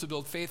also to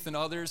build faith in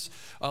others,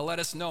 let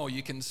us know.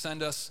 You can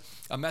send us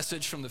a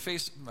message from the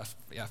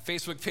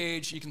Facebook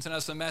page. You can send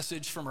us a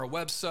message from our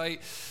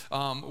website.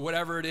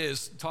 Whatever it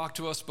is, talk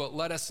to us, but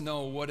let us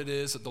know what it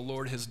is that the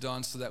Lord has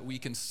done so that we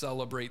can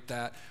celebrate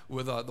that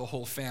with the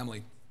whole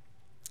family.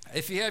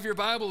 If you have your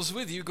Bibles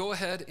with you, go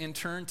ahead and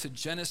turn to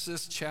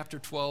Genesis chapter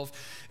 12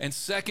 and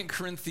 2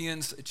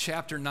 Corinthians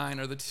chapter 9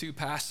 are the two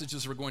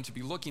passages we're going to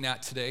be looking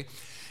at today.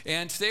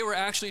 And today we're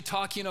actually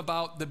talking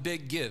about the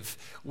Big Give,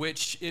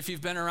 which if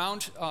you've been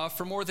around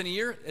for more than a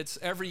year, it's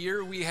every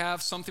year we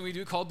have something we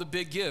do called the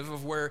Big Give,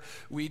 of where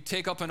we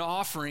take up an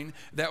offering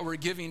that we're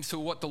giving to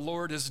what the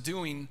Lord is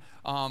doing,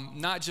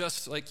 not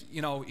just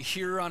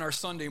here on our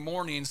Sunday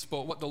mornings,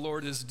 but what the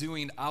Lord is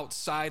doing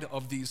outside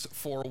of these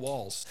four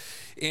walls.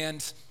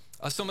 And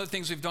some of the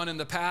things we've done in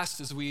the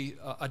past is we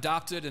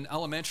adopted an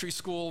elementary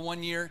school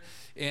one year,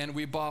 and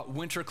we bought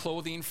winter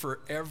clothing for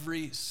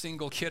every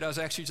single kid. I was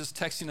actually just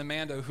texting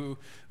Amanda, who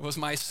was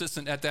my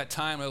assistant at that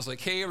time. I was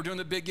like, hey, we're doing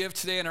the Big Give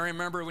today, and I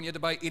remember when you had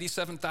to buy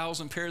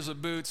 87,000 pairs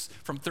of boots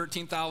from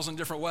 13,000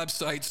 different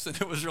websites, and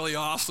it was really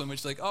awesome. And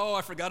she's like, oh,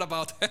 I forgot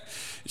about that.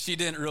 She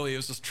didn't really. It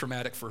was just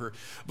traumatic for her.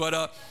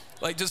 But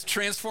just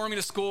transforming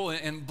a school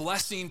and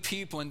blessing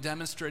people and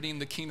demonstrating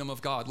the kingdom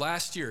of God.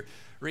 Last year,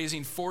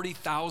 raising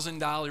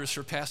 $40,000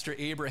 for Pastor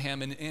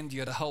Abraham in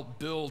India to help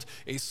build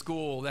a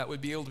school that would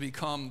be able to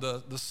become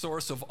the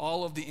source of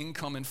all of the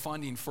income and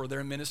funding for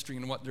their ministry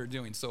and what they're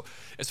doing. So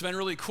it's been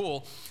really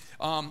cool.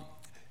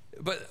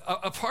 But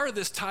a part of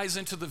this ties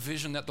into the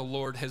vision that the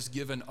Lord has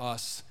given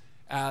us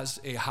as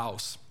a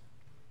house.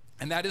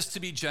 And that is to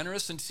be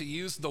generous and to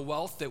use the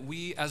wealth that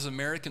we as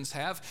Americans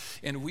have.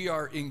 And we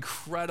are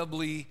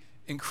incredibly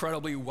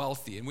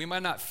wealthy. And we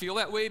might not feel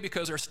that way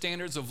because our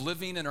standards of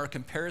living and our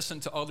comparison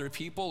to other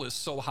people is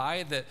so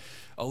high that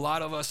a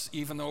lot of us,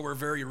 even though we're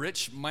very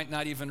rich, might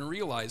not even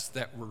realize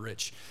that we're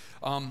rich.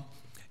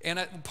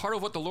 And part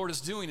of what the Lord is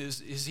doing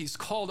is he's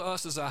called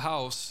us as a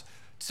house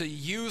to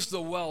use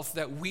the wealth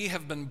that we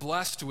have been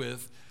blessed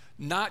with,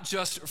 not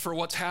just for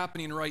what's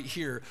happening right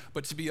here,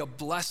 but to be a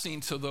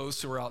blessing to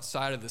those who are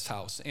outside of this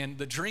house. And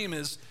the dream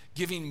is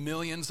giving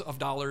millions of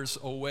dollars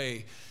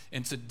away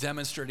into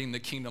demonstrating the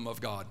kingdom of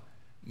God.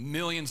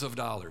 Millions of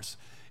dollars.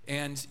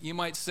 And you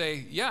might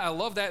say, yeah, I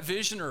love that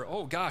vision, or,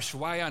 oh gosh,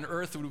 why on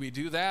earth would we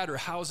do that, or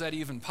how is that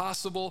even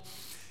possible?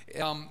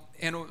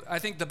 And I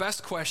think the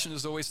best question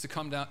is always to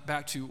come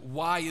back to,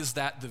 why is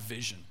that the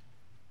vision?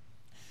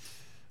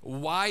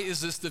 Why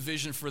is this the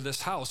vision for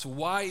this house?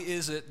 Why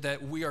is it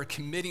that we are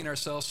committing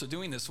ourselves to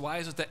doing this? Why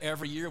is it that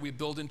every year we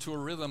build into a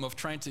rhythm of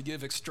trying to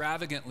give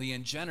extravagantly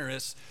and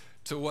generous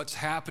to what's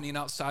happening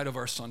outside of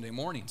our Sunday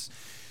mornings?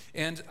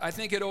 And I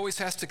think it always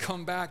has to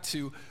come back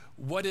to,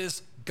 what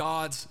is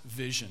God's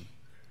vision?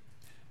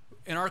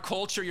 In our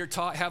culture, you're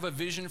taught, have a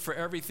vision for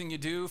everything you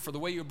do. For the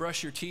way you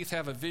brush your teeth,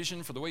 have a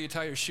vision. For the way you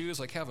tie your shoes,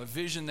 like, have a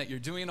vision that you're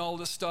doing all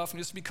this stuff. And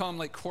just become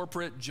like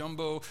corporate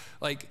jumbo,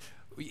 like,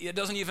 it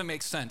doesn't even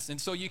make sense. And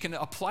so you can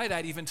apply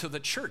that even to the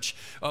church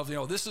of,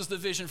 this is the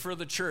vision for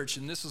the church,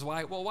 and this is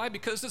why. Well, why?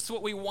 Because this is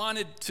what we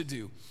wanted to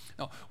do.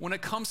 Now, when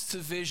it comes to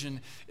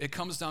vision, it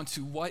comes down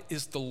to, what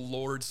is the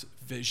Lord's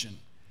vision?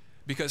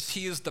 Because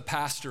he is the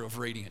pastor of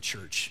Radiant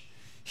Church.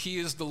 He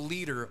is the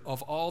leader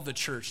of all the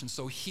church, and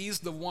so he's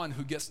the one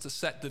who gets to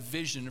set the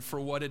vision for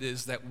what it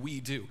is that we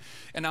do.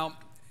 And now,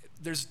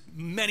 there's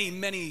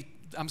many,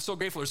 I'm so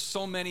grateful, there's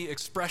so many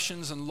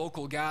expressions and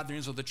local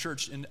gatherings of the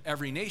church in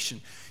every nation.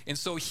 And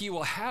so he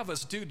will have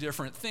us do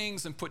different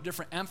things and put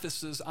different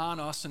emphasis on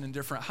us and in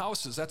different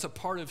houses. That's a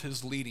part of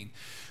his leading.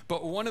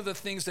 But one of the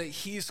things that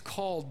he's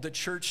called the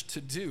church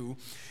to do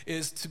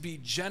is to be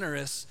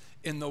generous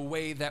in the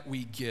way that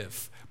we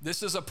give.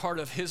 This is a part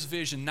of his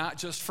vision, not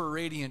just for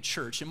Radiant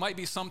Church. It might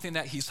be something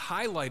that he's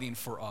highlighting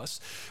for us,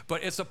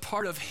 but it's a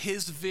part of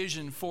his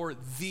vision for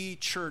the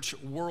church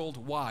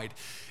worldwide,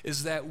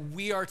 is that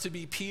we are to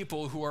be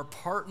people who are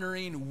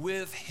partnering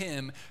with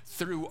him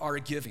through our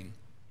giving.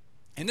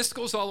 And this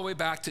goes all the way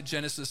back to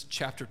Genesis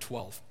chapter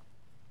 12.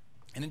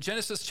 And in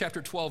Genesis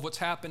chapter 12, what's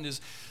happened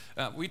is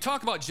we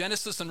talk about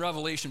Genesis and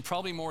Revelation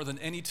probably more than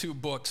any two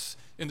books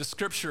in the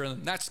scripture,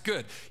 and that's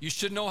good. You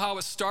should know how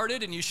it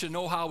started, and you should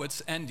know how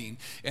it's ending,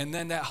 and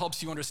then that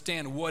helps you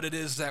understand what it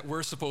is that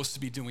we're supposed to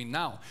be doing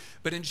now.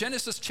 But in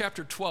Genesis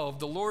chapter 12,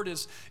 the Lord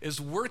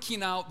is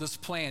working out this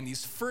plan,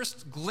 these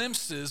first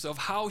glimpses of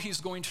how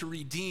he's going to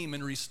redeem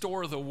and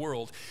restore the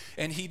world.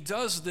 And he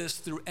does this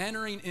through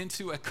entering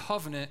into a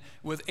covenant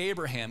with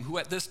Abraham, who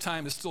at this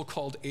time is still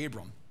called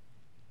Abram.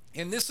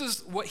 And this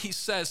is what he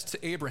says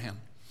to Abraham.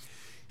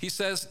 He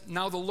says,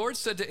 "Now the Lord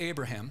said to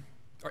Abram,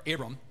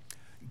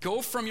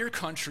 go from your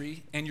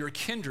country and your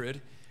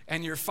kindred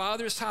and your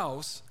father's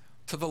house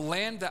to the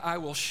land that I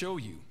will show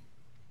you.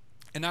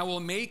 And I will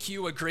make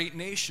you a great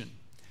nation.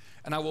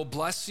 And I will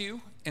bless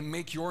you and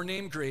make your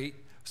name great,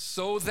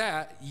 so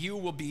that you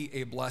will be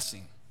a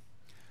blessing.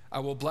 I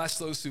will bless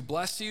those who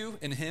bless you,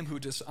 and him who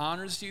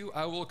dishonors you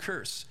I will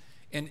curse.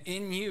 And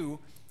in you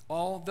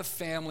all the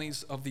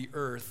families of the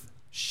earth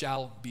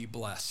shall be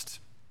blessed."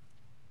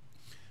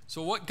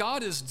 So what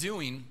God is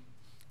doing,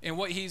 and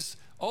what he's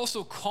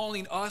also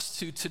calling us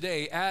to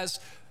today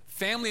as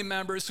family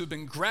members who've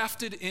been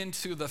grafted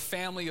into the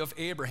family of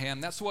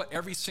Abraham, that's what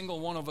every single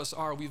one of us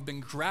are. We've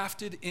been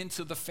grafted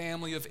into the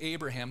family of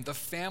Abraham, the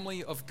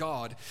family of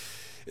God,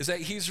 is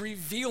that he's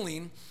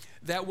revealing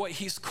that what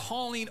he's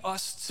calling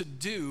us to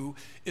do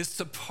is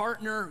to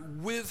partner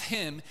with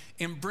him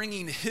in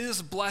bringing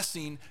his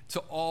blessing to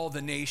all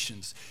the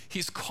nations.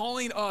 He's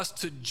calling us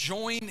to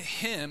join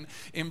him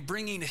in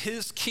bringing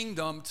his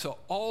kingdom to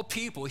all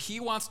people. He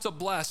wants to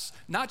bless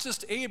not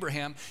just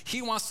Abraham,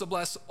 he wants to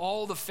bless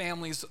all the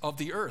families of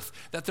the earth,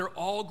 that they're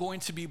all going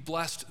to be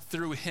blessed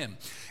through him.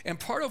 And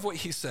part of what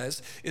he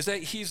says is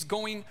that he's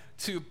going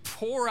to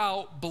pour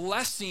out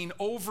blessing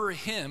over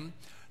him,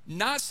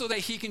 not so that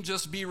he can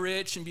just be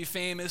rich and be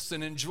famous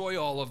and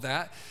enjoy all of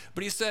that,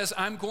 but he says,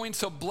 I'm going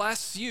to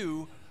bless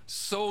you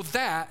so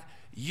that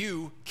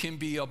you can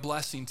be a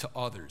blessing to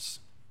others.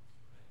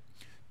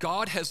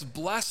 God has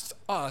blessed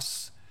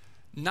us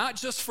not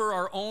just for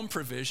our own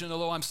provision,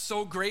 although I'm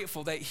so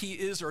grateful that he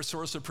is our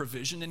source of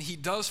provision and he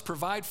does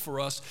provide for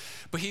us,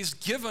 but he's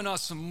given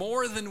us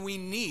more than we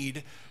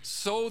need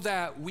so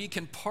that we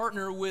can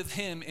partner with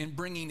him in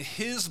bringing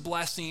his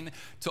blessing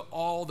to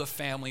all the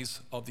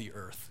families of the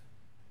earth.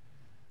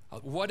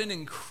 What an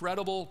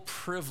incredible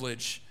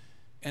privilege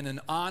and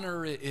an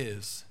honor it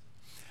is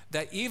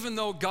that even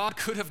though God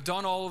could have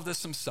done all of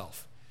this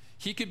himself,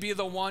 he could be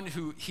the one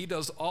who, he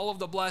does all of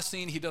the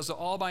blessing, he does it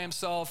all by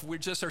himself, we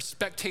just are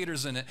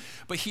spectators in it,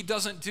 but he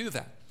doesn't do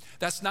that.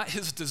 That's not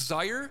his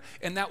desire,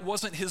 and that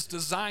wasn't his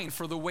design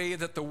for the way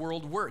that the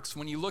world works.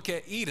 When you look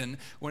at Eden,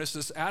 when it's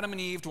just Adam and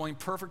Eve dwelling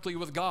perfectly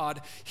with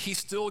God, he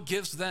still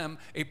gives them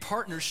a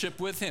partnership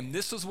with him.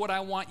 This is what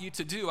I want you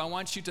to do. I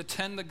want you to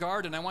tend the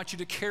garden. I want you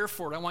to care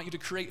for it. I want you to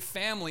create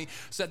family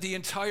so that the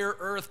entire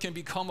earth can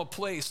become a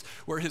place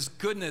where his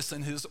goodness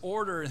and his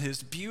order and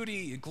his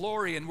beauty and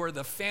glory, and where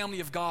the family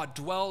of God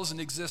dwells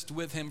and exists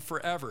with him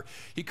forever.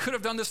 He could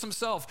have done this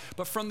himself,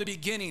 but from the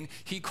beginning,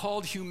 he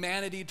called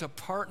humanity to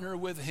partner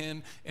with him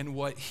in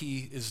what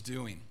he is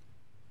doing.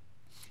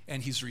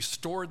 And he's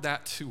restored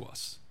that to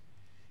us.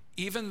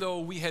 Even though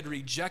we had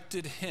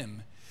rejected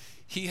him,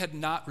 he had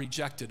not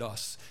rejected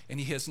us, and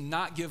he has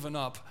not given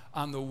up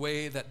on the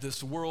way that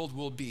this world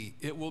will be.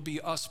 It will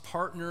be us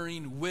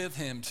partnering with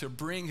him to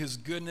bring his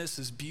goodness,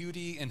 his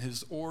beauty, and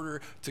his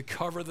order to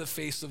cover the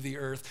face of the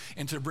earth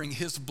and to bring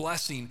his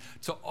blessing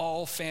to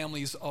all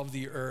families of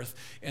the earth,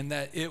 and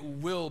that it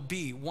will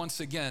be,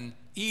 once again,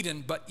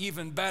 Eden, but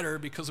even better,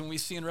 because when we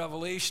see in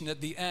Revelation at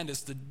the end,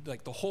 it's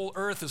the whole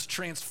earth is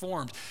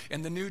transformed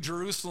and the new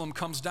Jerusalem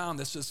comes down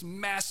that's just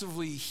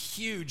massively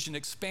huge and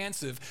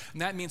expansive.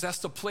 And that means that's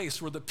the place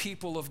where the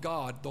people of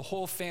God, the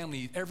whole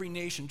family, every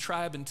nation,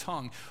 tribe, and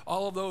tongue,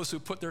 all of those who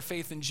put their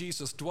faith in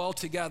Jesus dwell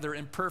together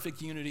in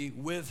perfect unity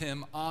with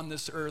him on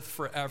this earth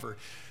forever.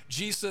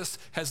 Jesus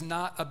has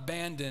not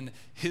abandoned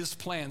his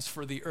plans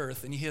for the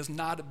earth, and he has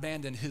not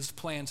abandoned his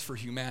plans for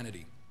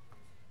humanity.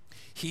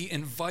 He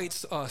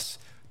invites us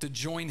to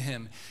join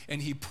him,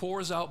 and he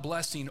pours out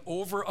blessing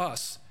over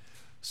us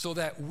so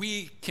that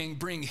we can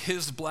bring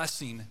his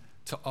blessing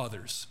to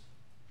others.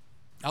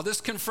 Now,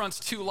 this confronts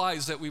two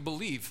lies that we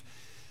believe.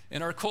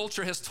 And our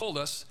culture has told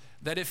us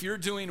that if you're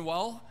doing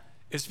well,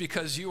 it's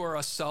because you are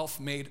a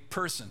self-made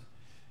person.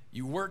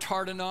 You worked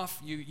hard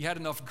enough, you had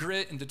enough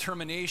grit and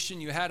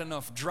determination, you had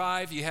enough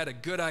drive, you had a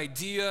good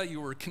idea,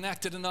 you were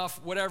connected enough,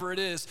 whatever it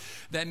is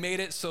that made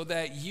it so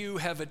that you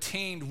have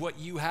attained what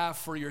you have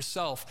for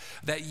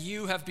yourself, that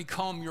you have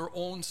become your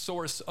own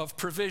source of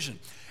provision.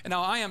 And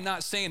now I am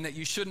not saying that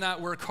you should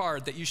not work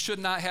hard, that you should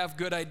not have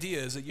good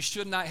ideas, that you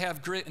should not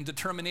have grit and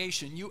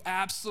determination. You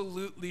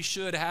absolutely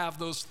should have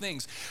those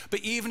things. But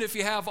even if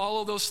you have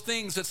all of those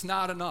things, it's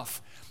not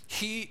enough.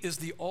 He is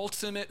the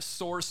ultimate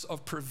source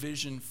of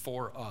provision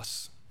for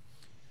us.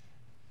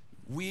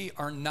 We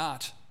are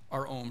not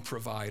our own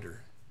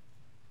provider.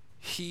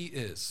 He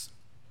is.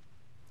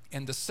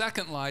 And the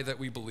second lie that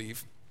we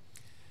believe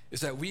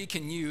is that we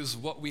can use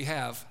what we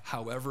have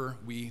however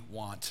we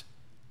want.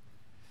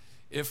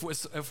 If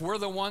we're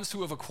the ones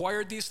who have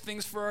acquired these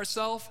things for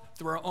ourselves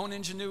through our own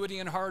ingenuity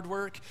and hard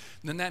work,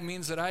 then that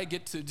means that I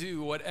get to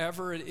do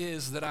whatever it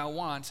is that I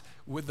want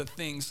with the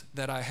things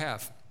that I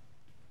have.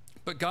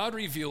 But God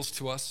reveals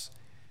to us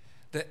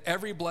that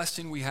every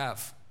blessing we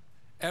have,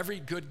 every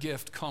good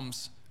gift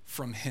comes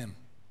from him,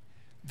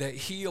 that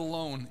he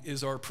alone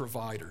is our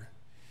provider.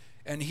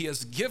 And he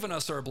has given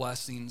us our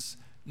blessings,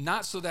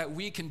 not so that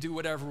we can do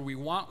whatever we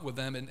want with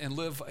them and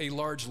live a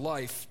large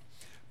life,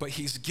 but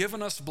he's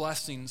given us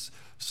blessings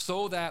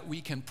so that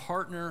we can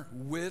partner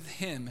with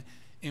him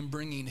in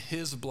bringing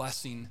his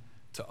blessing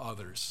to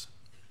others.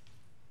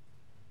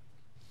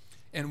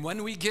 And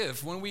when we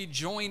give, when we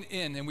join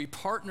in and we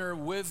partner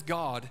with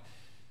God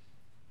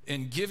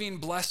in giving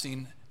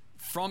blessing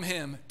from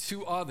him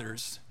to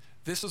others,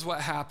 this is what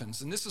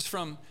happens. And this is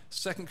from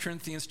 2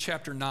 Corinthians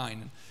chapter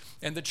 9.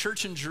 And the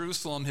church in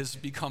Jerusalem has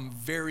become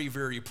very,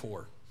 very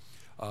poor.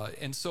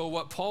 And so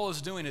what Paul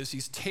is doing is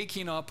he's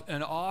taking up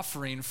an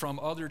offering from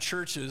other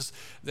churches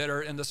that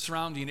are in the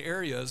surrounding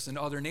areas and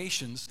other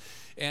nations.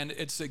 And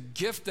it's a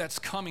gift that's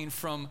coming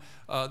from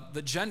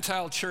the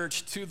Gentile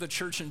church to the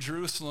church in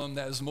Jerusalem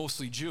that is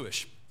mostly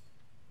Jewish.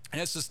 And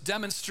it's this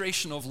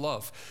demonstration of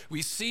love.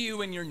 We see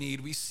you in your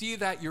need. We see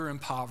that you're in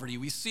poverty.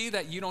 We see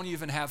that you don't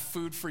even have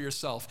food for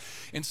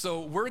yourself. And so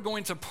we're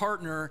going to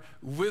partner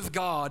with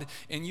God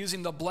in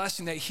using the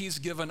blessing that he's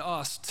given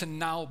us to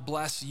now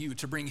bless you,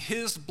 to bring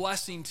his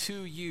blessing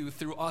to you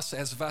through us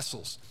as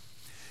vessels.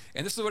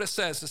 And this is what it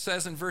says. It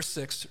says in verse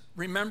 6,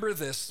 remember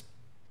this,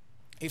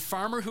 a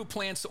farmer who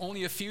plants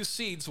only a few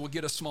seeds will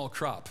get a small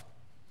crop,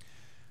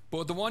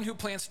 but the one who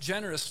plants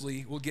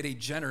generously will get a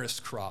generous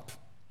crop.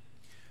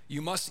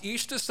 You must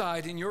each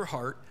decide in your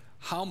heart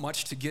how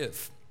much to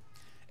give.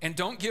 And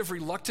don't give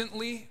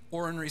reluctantly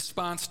or in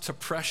response to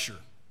pressure.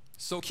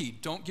 So key,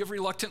 don't give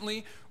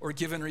reluctantly or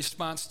give in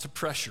response to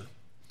pressure.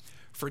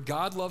 For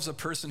God loves a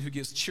person who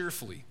gives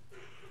cheerfully,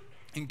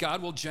 and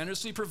God will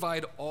generously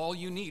provide all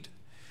you need.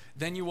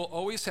 Then you will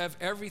always have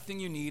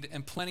everything you need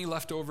and plenty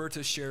left over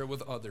to share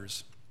with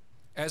others.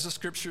 As the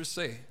scriptures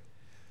say,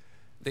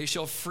 they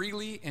shall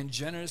freely and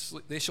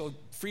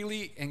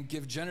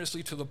give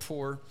generously to the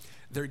poor.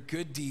 Their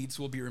good deeds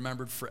will be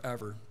remembered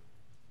forever.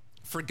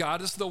 For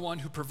God is the one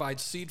who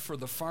provides seed for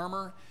the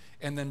farmer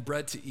and then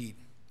bread to eat.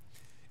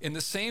 In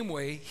the same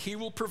way, he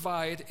will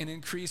provide and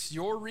increase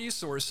your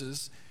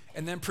resources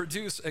and then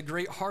produce a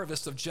great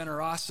harvest of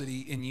generosity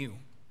in you.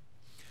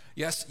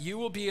 Yes, you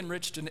will be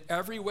enriched in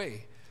every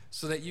way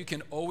so that you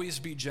can always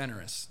be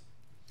generous.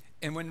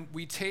 And when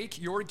we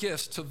take your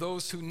gifts to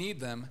those who need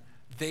them,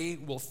 they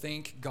will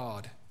thank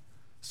God.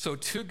 So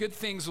two good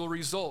things will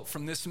result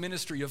from this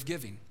ministry of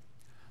giving.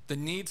 The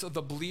needs of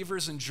the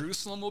believers in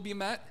Jerusalem will be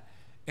met,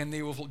 and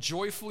they will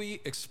joyfully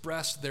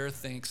express their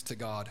thanks to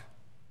God.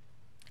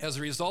 As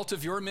a result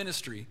of your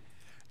ministry,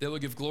 they will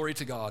give glory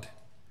to God.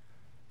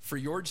 For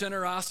your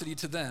generosity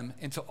to them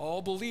and to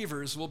all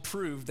believers will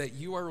prove that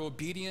you are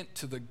obedient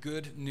to the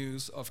good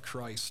news of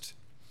Christ.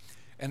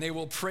 And they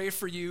will pray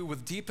for you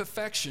with deep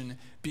affection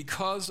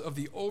because of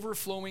the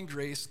overflowing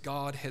grace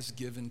God has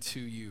given to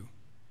you.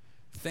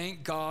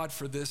 Thank God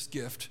for this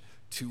gift,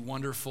 too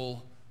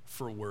wonderful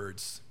for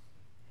words.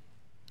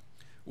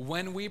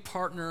 when we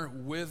partner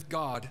with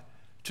God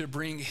to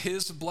bring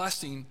his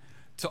blessing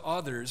to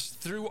others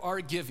through our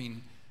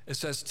giving, it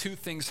says two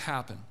things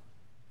happen.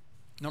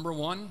 Number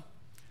one,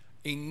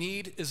 a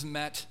need is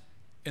met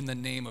in the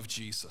name of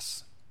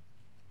Jesus.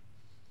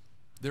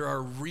 There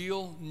are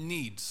real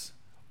needs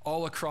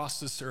all across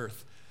this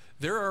earth.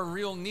 There are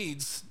real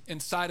needs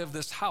inside of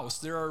this house.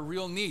 There are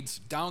real needs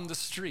down the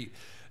street.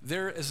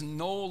 There is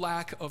no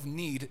lack of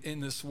need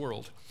in this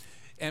world.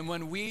 And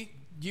when we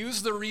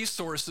use the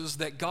resources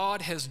that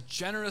God has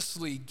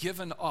generously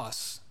given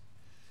us,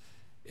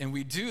 and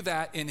we do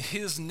that in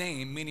his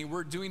name, meaning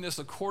we're doing this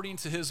according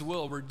to his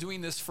will, we're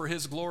doing this for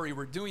his glory,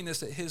 we're doing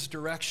this at his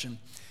direction,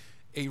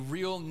 a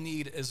real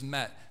need is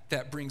met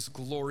that brings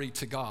glory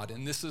to God.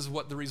 And this is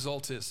what the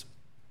result is.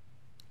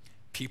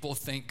 People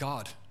thank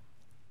God.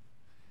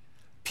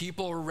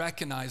 People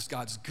recognize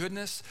God's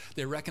goodness,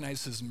 they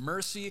recognize his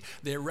mercy,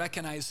 they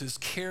recognize his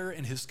care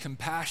and his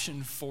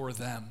compassion for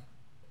them.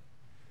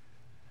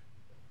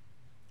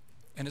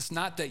 And it's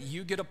not that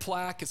you get a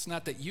plaque, it's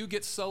not that you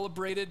get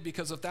celebrated,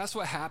 because if that's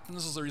what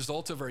happens as a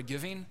result of our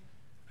giving,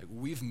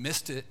 we've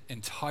missed it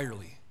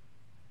entirely.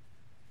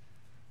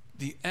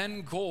 The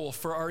end goal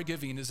for our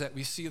giving is that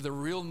we see the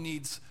real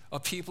needs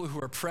of people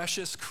who are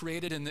precious,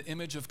 created in the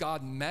image of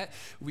God, met.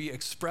 We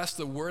express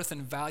the worth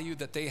and value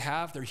that they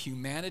have, their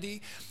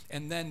humanity,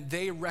 and then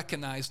they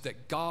recognize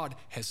that God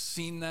has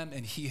seen them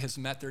and he has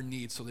met their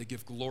needs, so they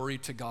give glory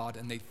to God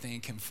and they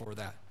thank him for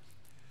that.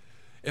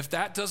 If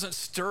that doesn't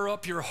stir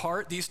up your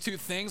heart, these two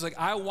things, like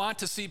I want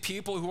to see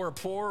people who are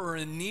poor or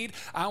in need,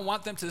 I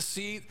want them to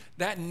see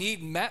that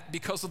need met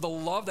because of the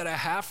love that I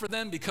have for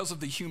them, because of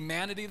the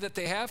humanity that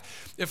they have.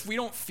 If we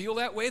don't feel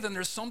that way, then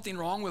there's something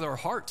wrong with our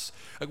hearts.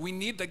 Like we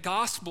need the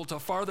gospel to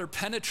farther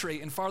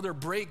penetrate and farther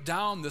break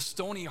down the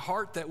stony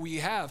heart that we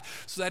have,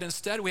 so that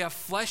instead we have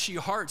fleshy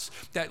hearts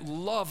that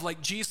love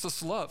like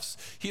Jesus loves.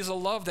 He's a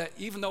love that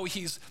even though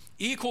he's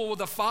equal with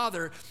the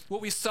Father,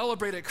 what we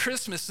celebrate at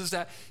Christmas is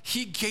that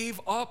he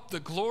gave up the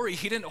glory.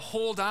 He didn't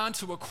hold on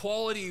to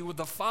equality with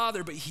the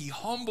Father, but he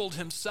humbled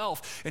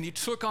himself and he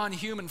took on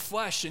human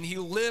flesh and he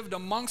lived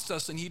amongst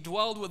us and he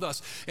dwelled with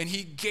us and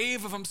he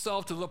gave of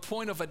himself to the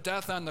point of a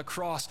death on the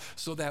cross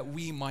so that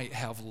we might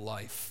have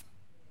life.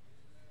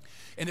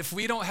 And if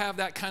we don't have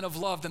that kind of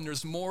love, then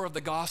there's more of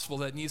the gospel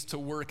that needs to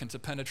work and to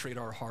penetrate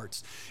our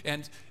hearts.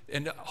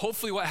 And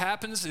hopefully what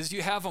happens is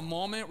you have a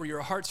moment where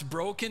your heart's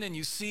broken and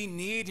you see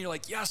need and you're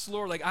like, yes,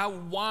 Lord, like I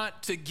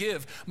want to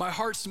give. My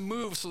heart's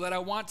moved so that I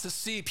want to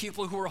see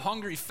people who are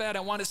hungry fed. I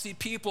want to see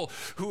people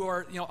who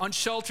are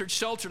unsheltered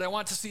sheltered. I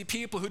want to see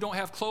people who don't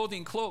have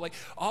clothing clothed. Like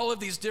all of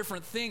these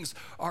different things,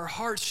 our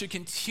hearts should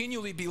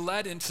continually be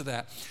led into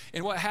that.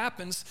 And what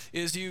happens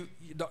is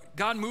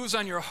God moves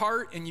on your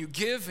heart and you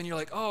give and you're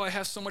like, oh, I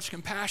have so much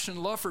compassion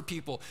and love for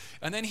people.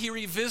 And then he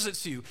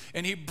revisits you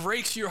and he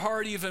breaks your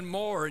heart even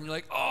more. And you're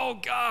like, oh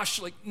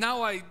gosh, like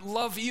now I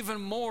love even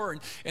more.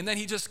 And then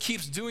he just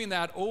keeps doing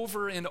that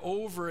over and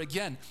over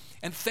again.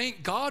 And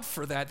thank God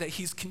for that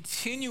he's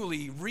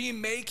continually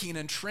remaking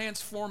and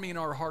transforming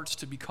our hearts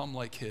to become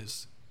like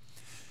his.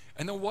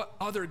 And then what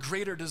other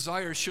greater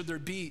desire should there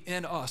be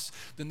in us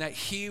than that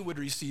he would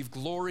receive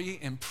glory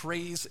and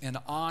praise and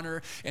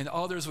honor, and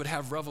others would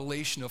have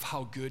revelation of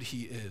how good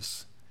he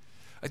is.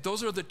 Like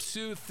those are the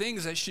two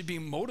things that should be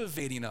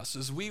motivating us,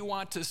 as we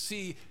want to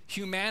see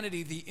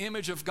humanity, the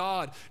image of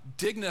God,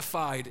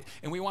 dignified,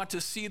 and we want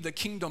to see the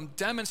kingdom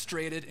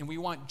demonstrated, and we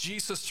want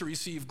Jesus to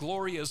receive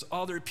glory as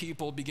other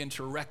people begin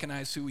to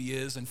recognize who he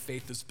is and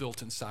faith is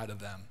built inside of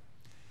them.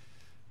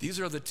 These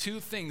are the two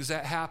things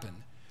that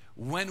happen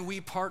when we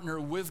partner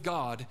with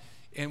God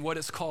in what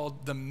is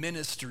called the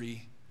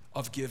ministry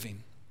of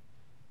giving.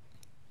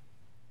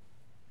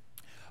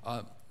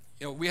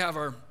 We have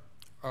our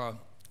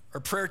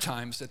prayer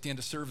times at the end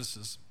of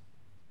services.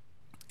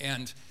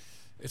 And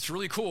it's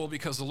really cool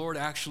because the Lord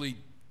actually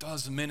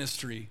does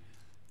ministry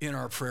in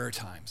our prayer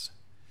times.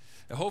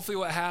 And hopefully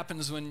what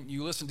happens when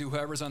you listen to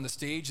whoever's on the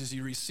stage is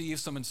you receive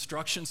some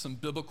instruction, some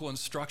biblical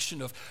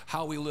instruction of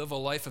how we live a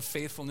life of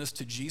faithfulness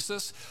to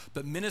Jesus.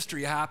 But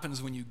ministry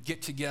happens when you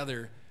get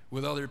together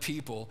with other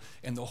people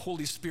and the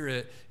Holy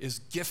Spirit is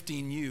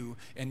gifting you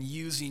and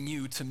using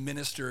you to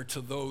minister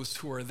to those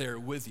who are there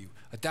with you.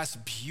 That's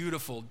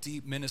beautiful,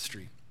 deep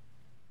ministry.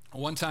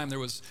 One time there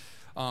was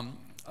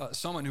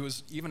someone who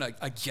was even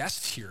a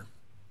guest here.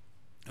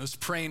 I was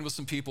praying with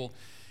some people,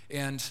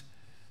 and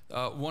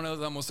one of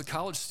them was a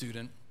college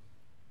student,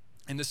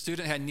 and the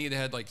student had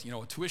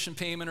a tuition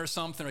payment or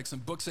something, like some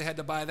books they had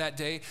to buy that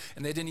day,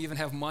 and they didn't even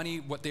have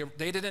money.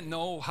 They didn't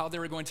know how they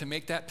were going to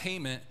make that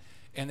payment,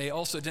 and they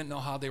also didn't know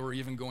how they were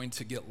even going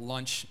to get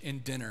lunch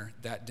and dinner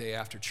that day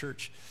after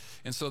church.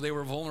 And so they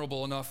were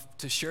vulnerable enough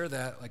to share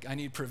that, like, I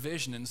need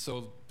provision. And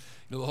so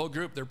the whole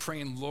group, they're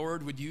praying,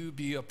 Lord, would you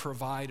be a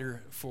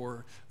provider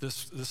for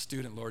this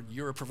student, Lord?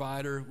 You're a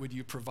provider, would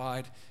you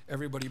provide?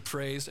 Everybody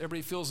prays,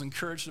 everybody feels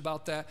encouraged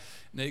about that,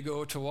 and they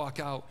go to walk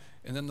out,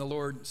 and then the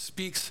Lord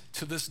speaks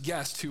to this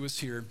guest who was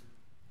here,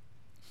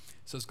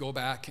 says, go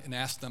back and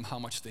ask them how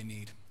much they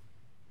need.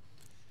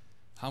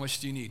 How much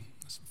do you need?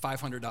 It's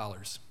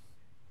 $500.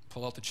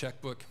 Pull out the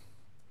checkbook.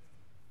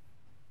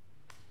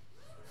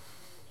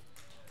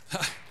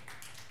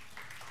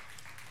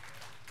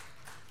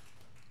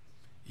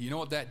 You know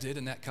what that did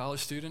in that college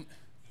student?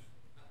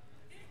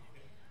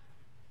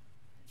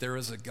 There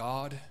is a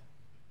God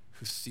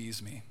who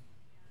sees me.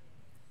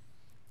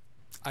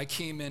 I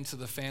came into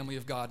the family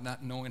of God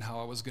not knowing how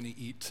I was going to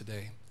eat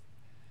today.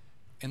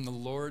 And the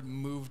Lord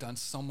moved on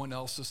someone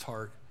else's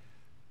heart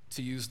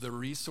to use the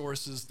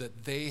resources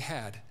that they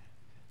had,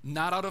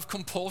 not out of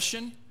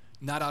compulsion,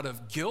 not out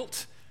of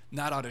guilt,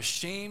 not out of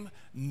shame,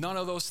 none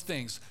of those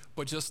things,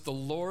 but just the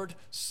Lord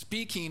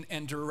speaking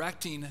and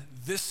directing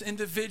this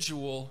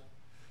individual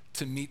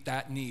to meet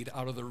that need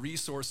out of the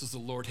resources the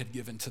Lord had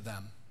given to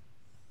them.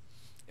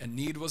 And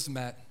need was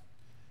met,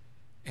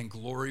 and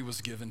glory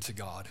was given to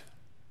God.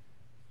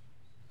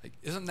 Like,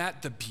 isn't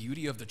that the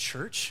beauty of the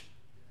church?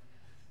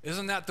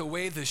 Isn't that the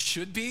way this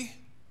should be?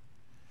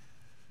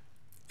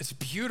 It's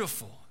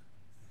beautiful,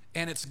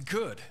 and it's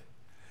good.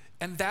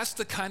 And that's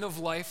the kind of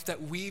life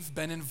that we've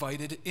been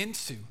invited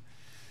into.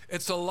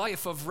 It's a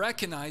life of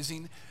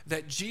recognizing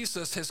that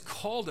Jesus has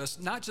called us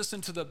not just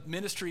into the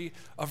ministry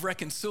of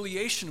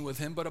reconciliation with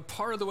him, but a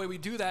part of the way we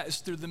do that is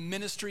through the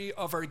ministry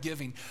of our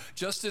giving.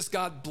 Just as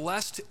God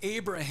blessed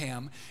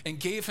Abraham and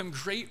gave him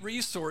great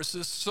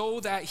resources so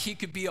that he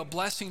could be a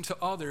blessing to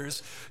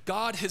others,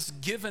 God has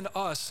given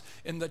us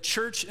in the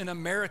church in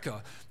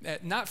America,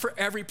 not for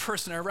every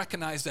person, I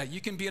recognize that. You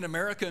can be in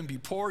America and be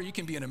poor, you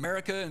can be in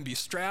America and be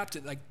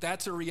strapped, like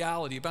that's a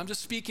reality. But I'm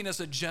just speaking as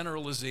a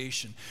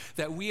generalization,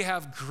 that we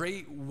have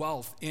great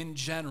wealth in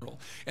general.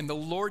 And the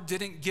Lord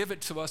didn't give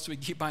it to us so we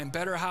keep buying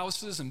better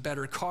houses and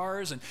better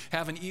cars and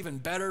have an even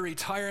better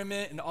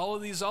retirement and all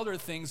of these other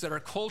things that our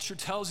culture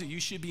tells you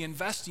should be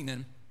investing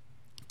in.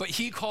 But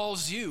he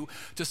calls you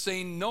to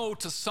say no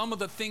to some of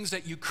the things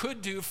that you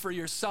could do for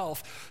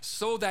yourself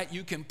so that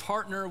you can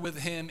partner with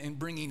him in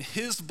bringing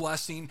his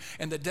blessing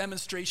and the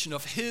demonstration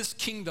of his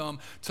kingdom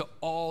to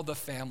all the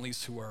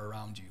families who are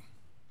around you.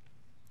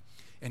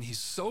 And he's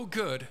so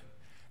good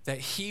that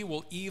he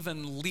will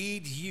even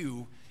lead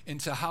you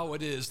into how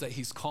it is that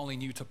he's calling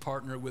you to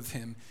partner with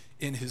him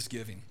in his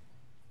giving.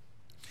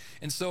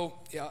 And so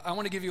I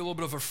want to give you a little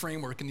bit of a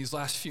framework in these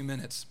last few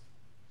minutes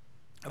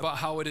about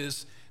how it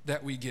is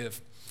that we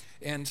give.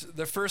 And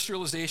the first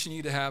realization you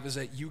need to have is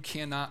that you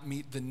cannot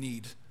meet the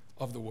need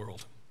of the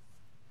world.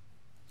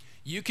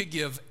 You could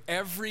give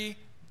every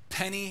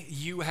penny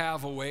you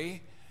have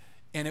away,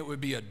 and it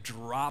would be a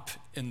drop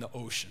in the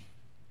ocean.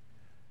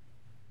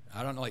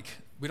 I don't know,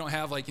 we don't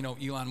have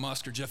Elon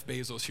Musk or Jeff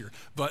Bezos here,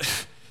 but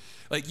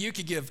you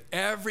could give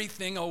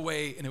everything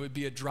away and it would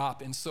be a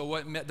drop. And so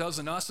what it does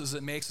in us is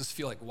it makes us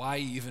feel like, why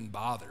even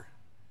bother?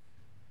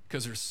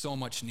 Because there's so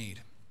much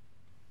need.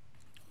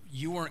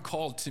 You weren't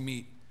called to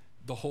meet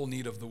the whole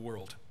need of the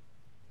world.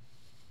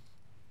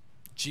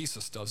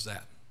 Jesus does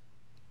that.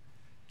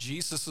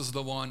 Jesus is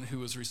the one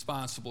who is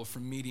responsible for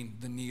meeting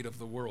the need of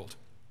the world.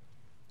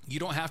 You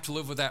don't have to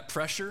live with that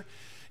pressure.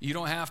 You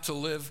don't have to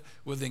live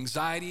with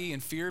anxiety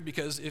and fear,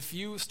 because if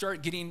you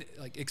start getting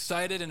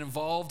excited and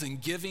involved in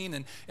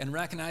giving and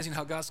recognizing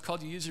how God's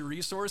called you to use your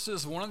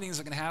resources, one of the things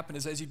that can happen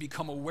is as you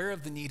become aware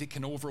of the need, it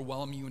can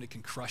overwhelm you and it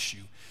can crush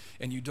you,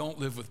 and you don't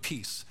live with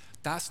peace.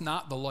 That's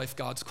not the life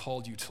God's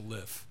called you to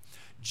live.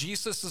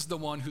 Jesus is the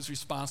one who's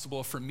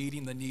responsible for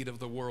meeting the need of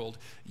the world.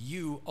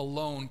 You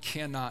alone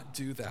cannot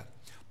do that,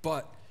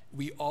 but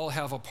we all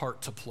have a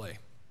part to play.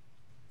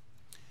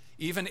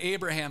 Even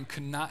Abraham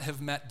could not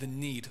have met the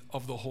need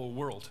of the whole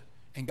world,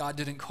 and God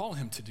didn't call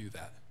him to do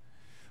that.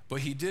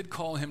 But he did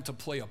call him to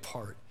play a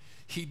part.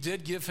 He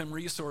did give him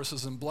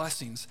resources and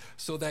blessings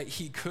so that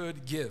he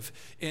could give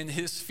in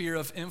his sphere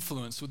of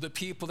influence with the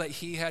people that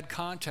he had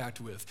contact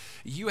with.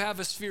 You have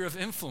a sphere of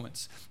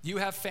influence. You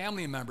have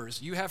family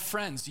members. You have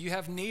friends. You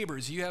have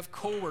neighbors. You have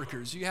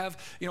coworkers. You have,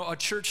 a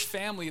church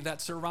family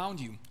that's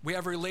around you. We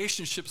have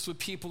relationships with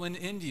people in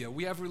India.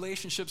 We have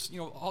relationships,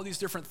 all these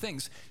different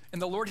things.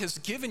 And the Lord has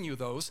given you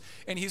those,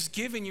 and he's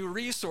given you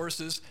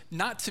resources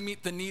not to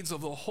meet the needs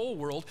of the whole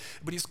world,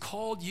 but he's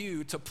called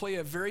you to play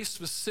a very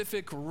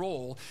specific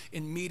role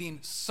in meeting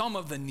some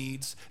of the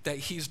needs that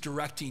he's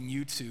directing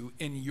you to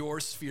in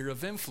your sphere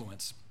of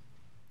influence.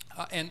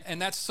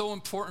 And that's so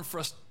important for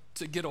us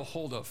to get a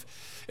hold of.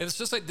 And it's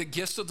just like the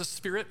gifts of the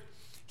Spirit.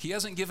 He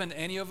hasn't given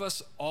any of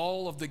us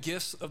all of the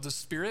gifts of the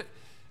Spirit,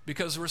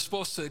 because we're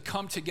supposed to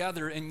come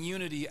together in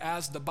unity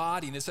as the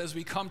body. And it says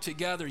we come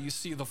together, you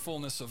see the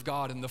fullness of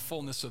God and the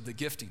fullness of the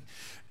gifting.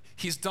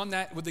 He's done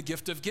that with the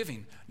gift of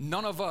giving.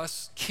 None of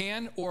us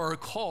can or are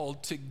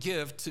called to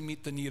give to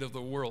meet the need of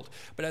the world.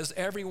 But as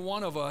every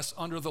one of us,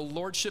 under the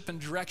lordship and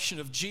direction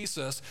of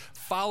Jesus,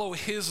 follow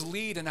his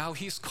lead and how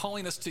he's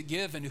calling us to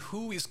give and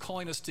who he's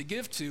calling us to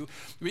give to,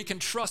 we can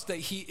trust that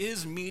he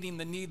is meeting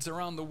the needs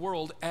around the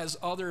world as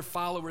other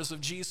followers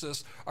of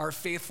Jesus are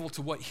faithful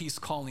to what he's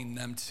calling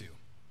them to.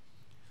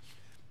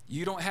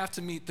 You don't have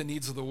to meet the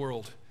needs of the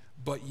world,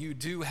 but you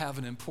do have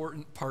an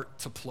important part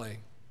to play.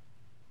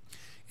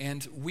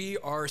 And we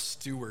are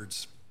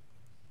stewards.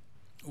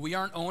 We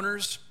aren't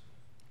owners.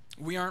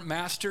 We aren't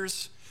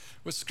masters.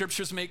 what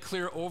scriptures make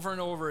clear over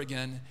and over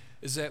again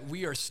is that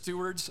we are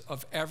stewards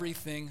of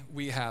everything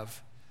we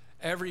have.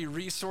 Every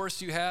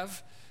resource you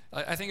have,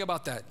 I think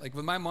about that. Like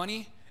with my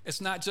money,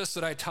 it's not just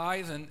that I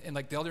tithe and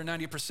like the other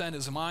 90%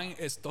 is mine,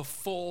 it's the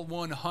full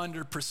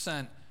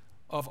 100%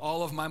 of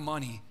all of my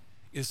money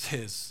is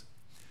his.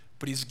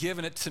 But he's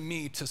given it to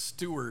me to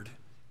steward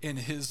in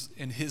his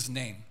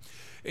name.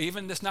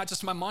 Even it's not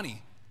just my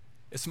money,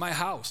 it's my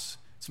house,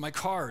 it's my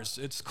cars,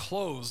 it's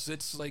clothes,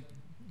 it's like,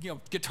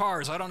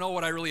 guitars. I don't know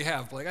what I really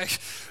have.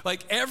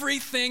 Like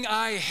everything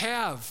I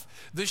have,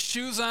 the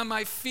shoes on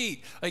my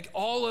feet, like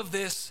all of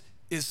this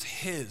is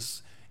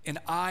his, and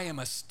I am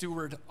a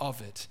steward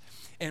of it.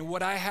 And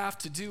what I have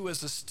to do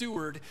as a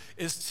steward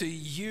is to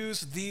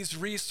use these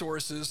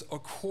resources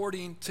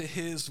according to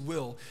his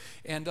will.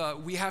 And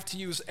we have to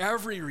use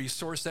every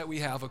resource that we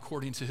have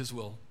according to his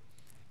will.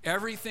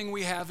 Everything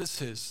we have is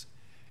his.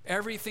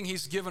 Everything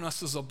he's given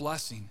us is a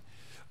blessing.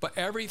 But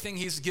everything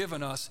he's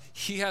given us,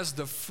 he has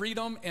the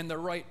freedom and the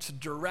right to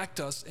direct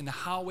us in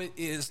how it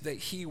is that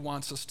he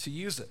wants us to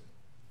use it.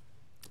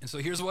 And so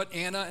here's what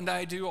Anna and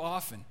I do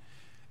often.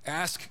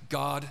 Ask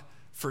God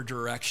for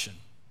direction.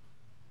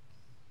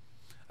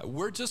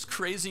 We're just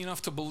crazy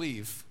enough to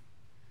believe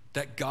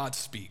that God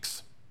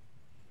speaks.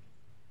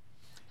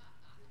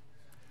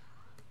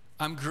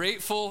 I'm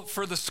grateful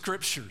for the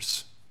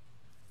scriptures.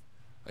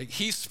 Like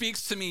he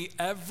speaks to me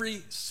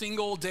every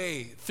single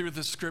day through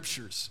the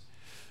scriptures.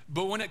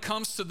 But when it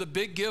comes to the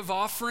big give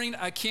offering,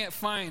 I can't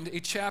find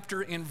a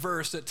chapter and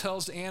verse that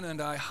tells Anna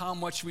and I how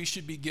much we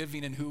should be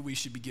giving and who we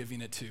should be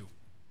giving it to.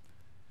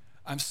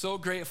 I'm so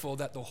grateful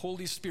that the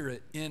Holy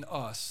Spirit in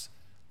us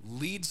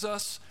leads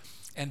us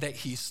and that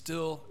he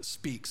still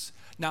speaks.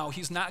 Now,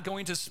 he's not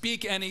going to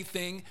speak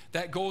anything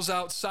that goes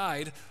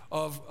outside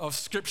of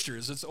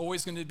scriptures. It's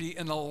always going to be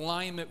in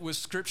alignment with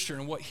scripture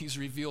and what he's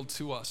revealed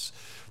to us.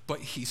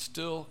 But he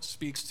still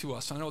speaks to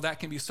us. I know that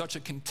can be such a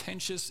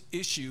contentious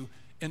issue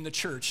in the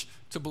church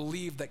to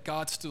believe that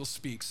God still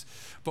speaks.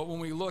 But when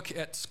we look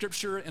at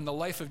scripture in the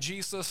life of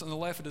Jesus and the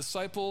life of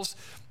disciples,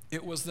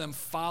 it was them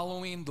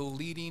following the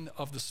leading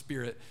of the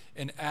Spirit.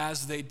 And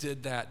as they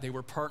did that, they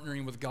were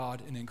partnering with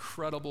God in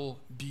incredible,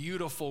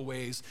 beautiful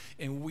ways,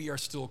 and we are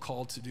still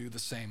called to do the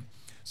same.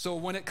 So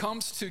when it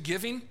comes to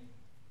giving,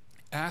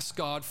 ask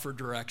God for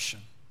direction.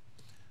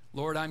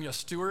 Lord, I'm your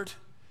steward.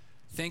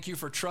 Thank you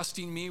for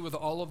trusting me with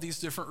all of these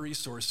different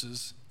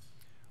resources.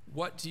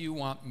 What do you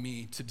want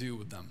me to do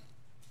with them?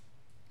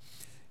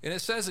 And it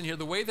says in here,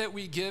 the way that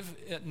we give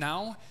it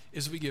now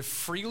is we give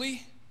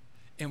freely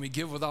and we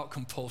give without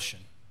compulsion.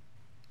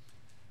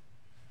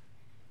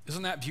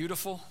 Isn't that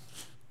beautiful?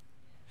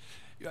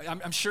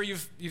 I'm sure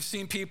you've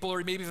seen people, or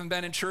maybe even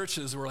been in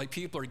churches where like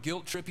people are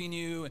guilt tripping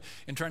you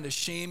and trying to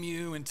shame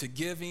you into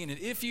giving. And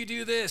if you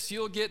do this,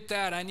 you'll get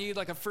that. I need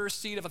like a first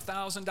seed of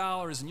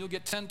 $1,000 and you'll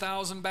get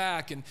 10,000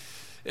 back. And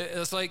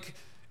it's like,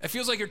 it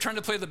feels like you're trying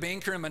to play the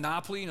banker in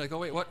Monopoly. You're like, oh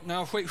wait, what?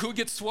 No, wait, who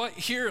gets what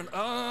here?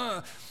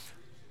 And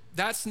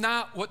that's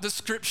not what the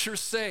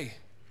scriptures say.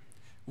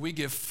 We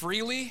give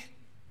freely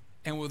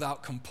and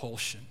without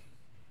compulsion.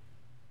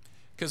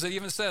 Because it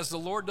even says the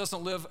Lord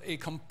doesn't live a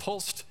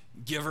compulsed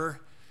giver,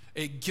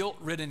 a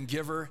guilt-ridden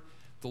giver.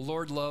 The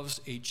Lord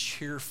loves a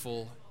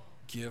cheerful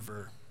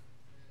giver.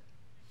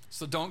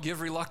 So don't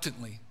give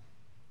reluctantly.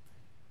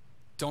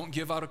 Don't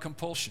give out of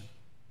compulsion.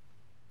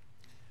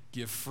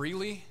 Give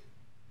freely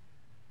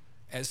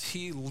as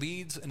he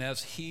leads and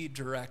as he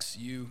directs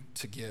you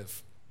to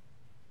give.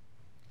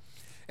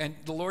 And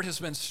the Lord has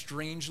been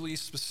strangely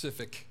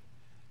specific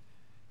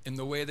in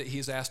the way that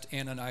he's asked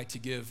Anna and I to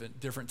give at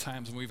different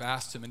times when we've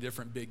asked him in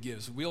different big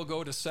gives. We'll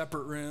go to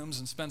separate rooms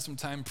and spend some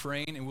time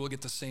praying, and we'll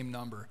get the same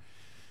number.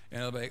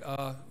 And I'll be like,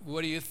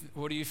 what do you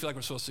feel like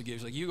we're supposed to give?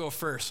 He's like, you go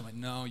first. I'm like,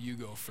 no, you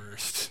go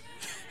first.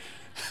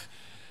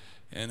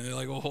 And they're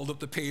like, we'll hold up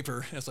the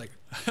paper. And it's like,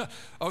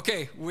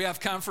 okay, we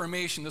have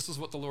confirmation. This is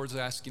what the Lord's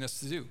asking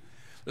us to do.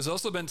 There's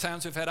also been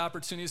times we've had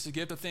opportunities to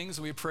give to things,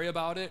 and we pray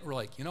about it. We're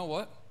like, you know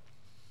what?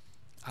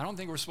 I don't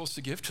think we're supposed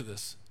to give to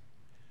this.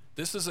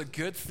 This is a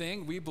good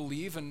thing. We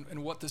believe in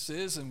what this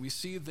is, and we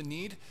see the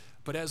need.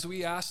 But as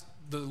we ask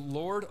the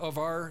Lord of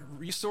our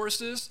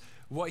resources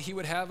what he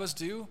would have us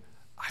do,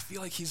 I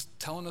feel like he's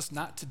telling us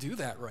not to do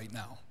that right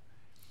now.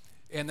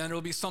 And then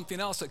there'll be something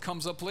else that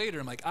comes up later.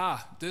 I'm like,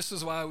 this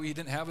is why we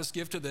didn't have us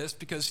give to this,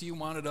 because he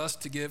wanted us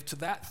to give to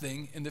that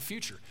thing in the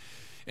future.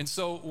 And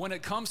so when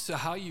it comes to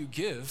how you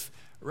give,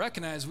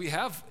 recognize we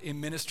have a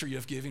ministry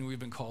of giving we've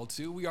been called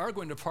to. We are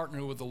going to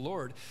partner with the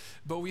Lord,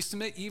 but we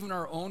submit even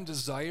our own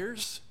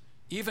desires,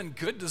 even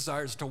good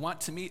desires to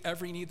want to meet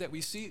every need that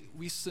we see.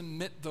 We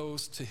submit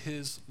those to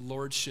his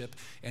lordship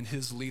and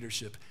his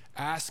leadership.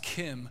 Ask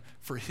him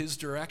for his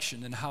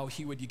direction and how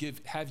he would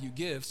have you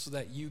give so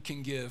that you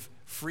can give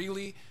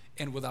freely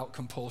and without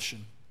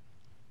compulsion.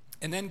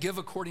 And then give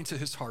according to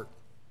his heart.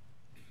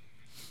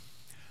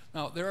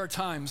 Now, there are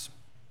times,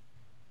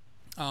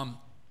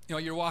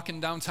 you're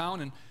walking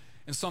downtown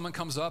and someone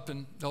comes up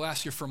and they'll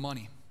ask you for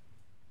money.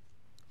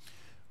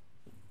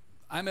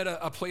 I'm at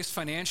a place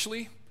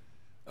financially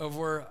of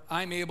where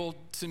I'm able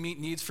to meet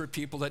needs for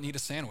people that need a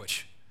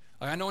sandwich.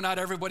 Like, I know not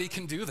everybody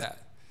can do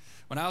that.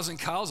 When I was in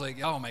college,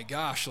 like, oh my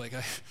gosh, I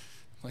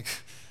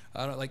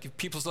don't, like, if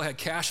people still had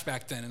cash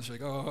back then, it's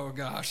like, oh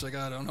gosh, like,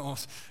 I don't know,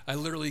 I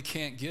literally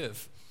can't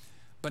give.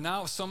 But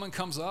now if someone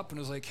comes up and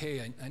is like,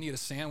 hey, I need a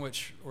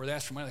sandwich, or they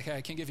ask for money, like, hey,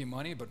 I can't give you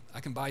money, but I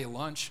can buy you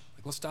lunch.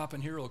 Like, let's stop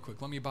in here real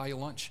quick. Let me buy you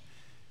lunch.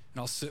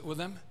 And I'll sit with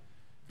them,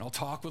 and I'll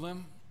talk with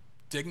them,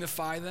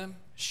 dignify them,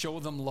 show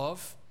them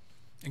love,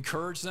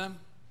 encourage them.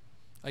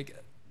 Like,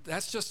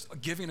 that's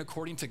just giving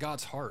according to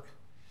God's heart.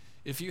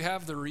 If you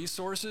have the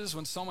resources,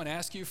 when someone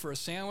asks you for a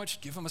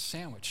sandwich, give them a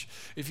sandwich.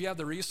 If you have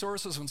the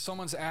resources, when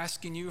someone's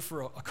asking you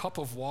for a cup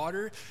of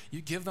water,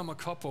 you give them a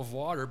cup of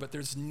water. But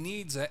there's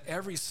needs that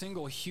every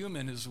single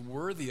human is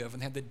worthy of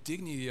and have the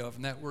dignity of,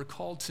 and that we're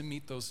called to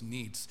meet those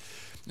needs.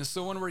 And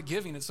so when we're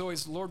giving, it's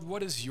always, Lord,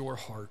 what is your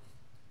heart?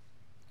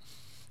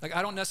 Like,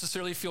 I don't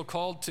necessarily feel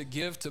called to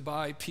give to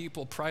buy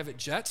people private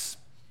jets.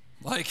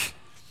 Like,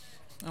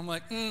 I'm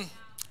like,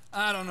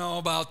 I don't know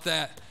about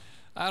that.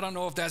 I don't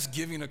know if that's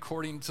giving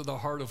according to the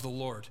heart of the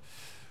Lord.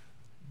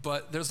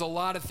 But there's a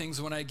lot of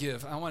things when I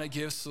give. I want to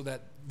give so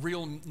that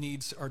real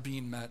needs are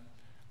being met.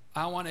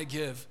 I want to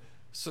give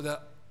so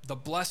that the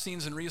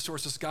blessings and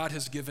resources God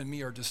has given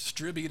me are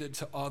distributed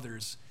to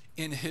others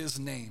in his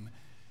name,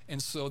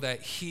 and so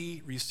that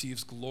he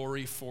receives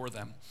glory for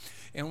them.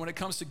 And when it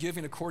comes to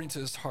giving according to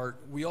his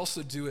heart, we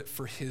also do it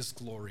for his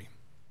glory.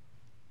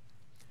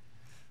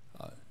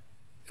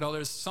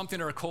 There's something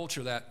in our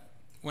culture that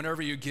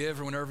whenever you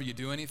give or whenever you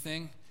do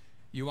anything,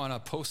 you want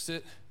to post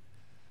it.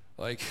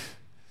 Like,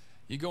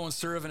 you go and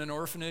serve in an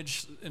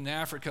orphanage in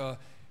Africa,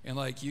 and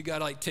like, you got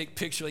to like take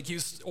pictures, like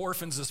use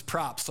orphans as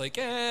props. Like,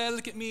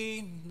 look at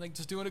me, like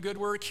just doing a good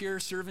work here,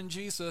 serving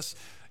Jesus.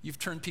 You've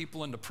turned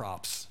people into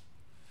props.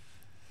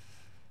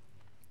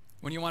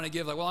 When you want to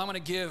give, like, well, I'm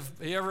going to give.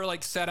 Have you ever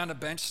like sat on a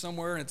bench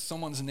somewhere and it's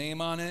someone's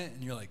name on it,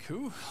 and you're like,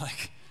 who?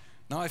 Like,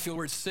 now I feel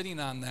weird sitting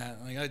on that.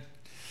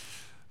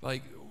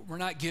 We're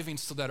not giving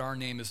so that our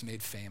name is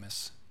made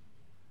famous.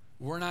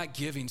 We're not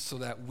giving so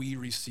that we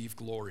receive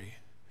glory.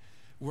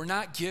 We're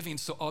not giving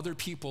so other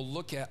people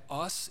look at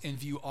us and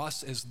view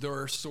us as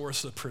their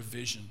source of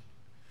provision.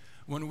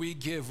 When we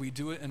give, we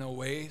do it in a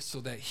way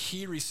so that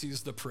he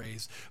receives the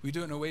praise. We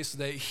do it in a way so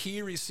that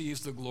he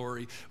receives the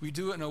glory. We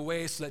do it in a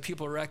way so that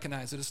people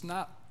recognize that it's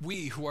not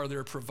we who are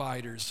their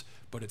providers,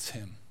 but it's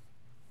him.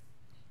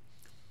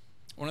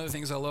 One of the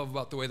things I love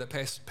about the way that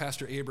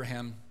Pastor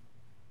Abraham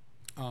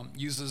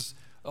uses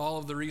all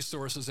of the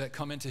resources that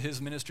come into his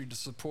ministry to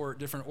support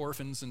different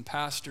orphans and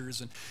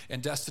pastors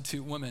and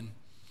destitute women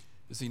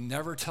is he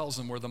never tells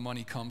them where the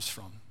money comes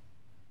from.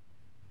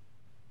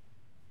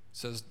 He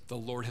says, the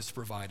Lord has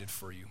provided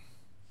for you.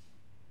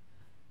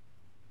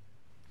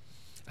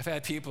 I've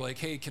had people like,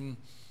 hey, can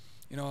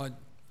I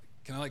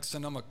like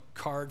send them a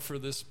card for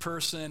this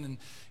person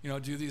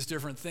and, do these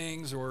different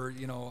things? Or,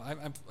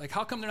 I'm like,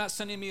 how come they're not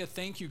sending me a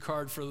thank you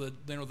card for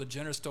the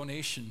generous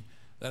donation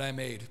that I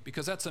made?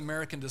 Because that's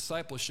American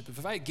discipleship.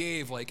 If I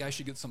gave, like, I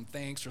should get some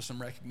thanks or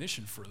some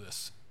recognition for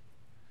this.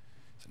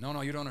 So,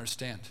 no, you don't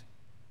understand.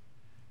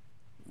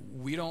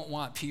 We don't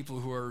want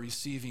people who are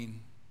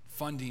receiving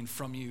funding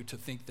from you to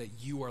think that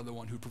you are the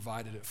one who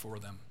provided it for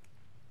them.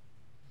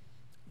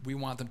 We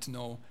want them to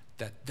know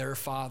that their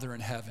Father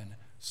in heaven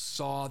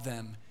saw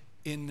them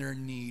in their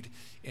need,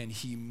 and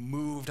he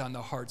moved on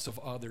the hearts of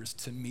others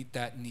to meet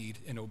that need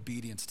in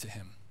obedience to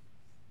him.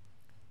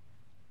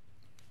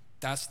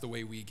 That's the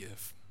way we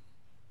give.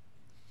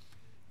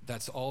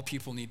 That's all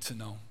people need to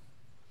know.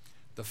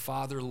 The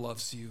Father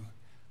loves you,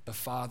 the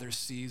Father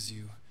sees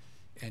you,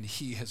 and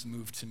he has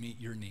moved to meet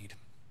your need.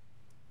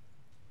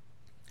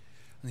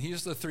 And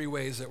here's the 3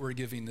 ways that we're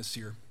giving this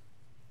year.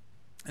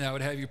 And I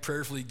would have you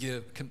prayerfully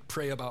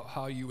pray about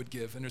how you would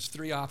give. And there's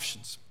 3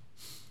 options.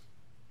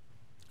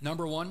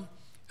 Number 1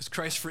 is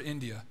Christ for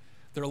India.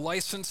 Their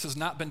license has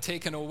not been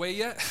taken away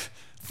yet.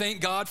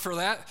 Thank God for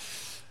that.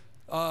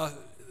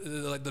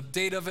 The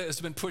date of it has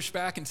been pushed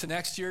back into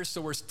next year,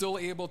 so we're still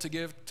able to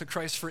give to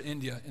Christ for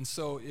India. And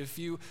so if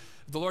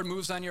the Lord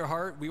moves on your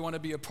heart, we want to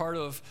be a part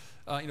of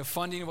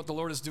funding what the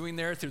Lord is doing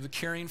there through the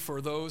caring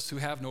for those who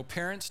have no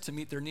parents to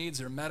meet their needs,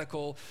 their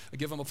medical,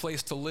 give them a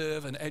place to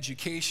live, and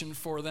education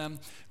for them.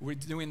 We're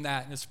doing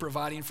that, and it's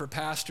providing for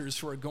pastors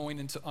who are going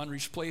into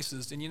unreached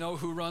places. And you know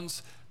who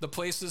runs the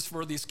places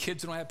where these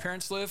kids who don't have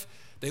parents live?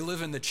 They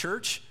live in the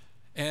church,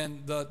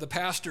 and the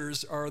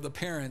pastors are the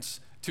parents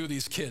to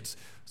these kids.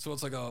 So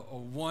it's like a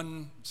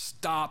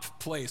one-stop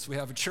place. We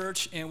have a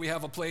church, and we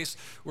have a place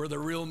where the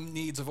real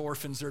needs of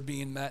orphans are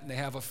being met, and they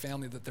have a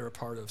family that they're a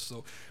part of.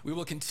 So we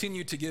will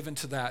continue to give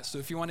into that. So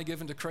if you want to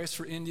give into Christ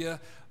for India,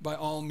 by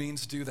all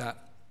means do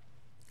that.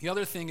 The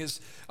other thing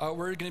is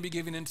we're going to be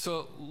giving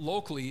into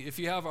locally. If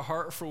you have a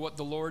heart for what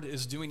the Lord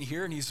is doing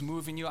here and he's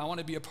moving you, I want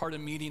to be a part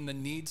of meeting the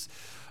needs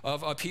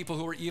of people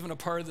who are even a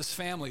part of this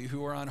family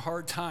who are on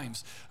hard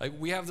times.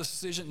 We have this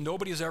decision,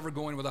 nobody's ever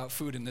going without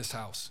food in this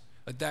house.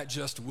 That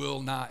just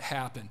will not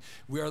happen.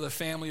 We are the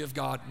family of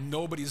God.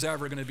 Nobody's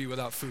ever going to be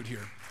without food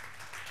here.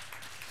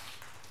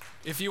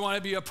 If you want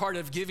to be a part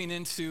of giving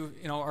into,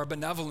 our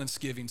benevolence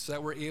giving so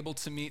that we're able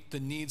to meet the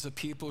needs of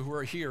people who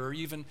are here, or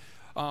even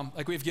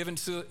like we've given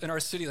to in our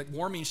city, like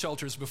warming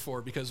shelters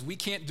before, because we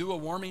can't do a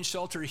warming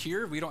shelter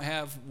here. We don't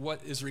have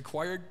what is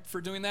required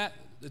for doing that.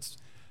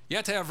 You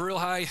have to have real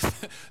high,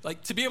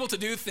 like to be able to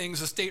do things,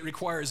 the state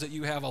requires that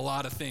you have a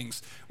lot of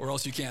things or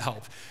else you can't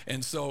help.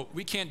 And so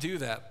we can't do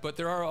that. But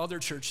there are other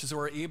churches who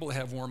are able to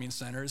have warming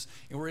centers,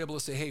 and we're able to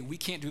say, hey, we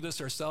can't do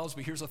this ourselves,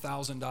 but here's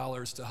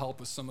 $1,000 to help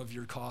with some of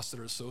your costs that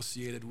are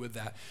associated with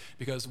that.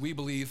 Because we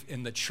believe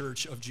in the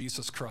church of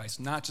Jesus Christ,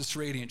 not just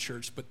Radiant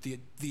Church, but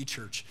the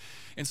church.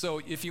 And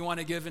so if you want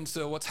to give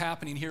into what's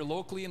happening here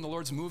locally and the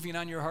Lord's moving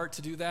on your heart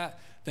to do that,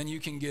 then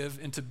you can give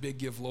into Big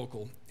Give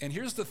Local. And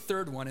here's the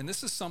third one, and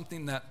this is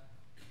something that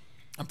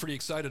I'm pretty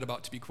excited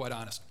about, to be quite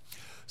honest.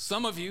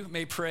 Some of you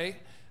may pray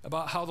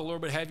about how the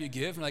Lord would have you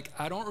give, and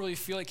I don't really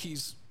feel like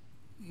he's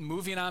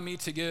moving on me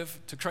to give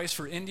to Christ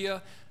for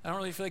India. I don't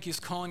really feel like he's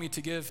calling me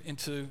to give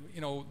into,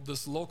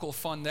 this local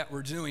fund that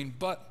we're doing,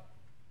 but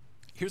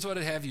here's what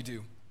I'd have you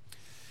do,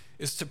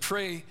 is to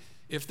pray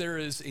if there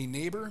is a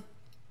neighbor,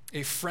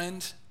 a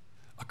friend,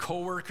 a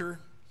coworker,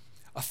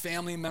 a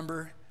family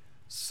member,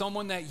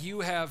 someone that you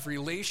have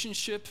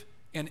relationship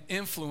and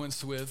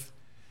influence with,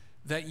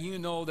 that you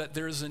know that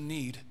there's a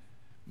need.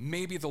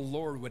 Maybe the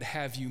Lord would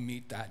have you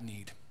meet that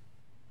need.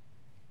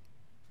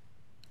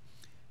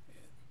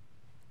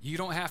 You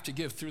don't have to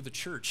give through the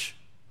church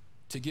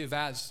to give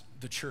as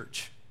the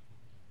church.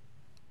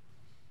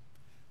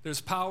 There's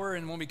power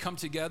in when we come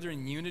together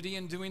in unity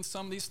and doing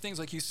some of these things,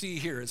 like you see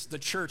here. It's the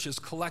church is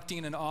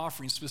collecting an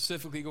offering,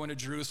 specifically going to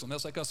Jerusalem.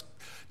 That's like us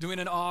doing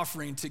an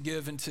offering to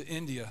give into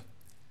India.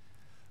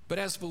 But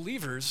as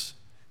believers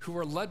who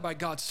are led by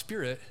God's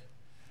Spirit,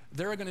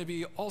 there are going to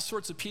be all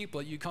sorts of people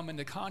that you come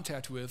into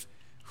contact with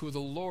who the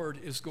Lord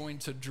is going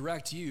to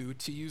direct you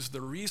to use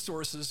the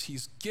resources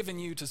he's given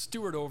you to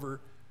steward over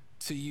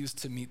to use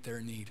to meet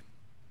their need.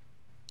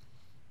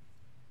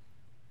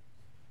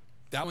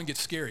 That one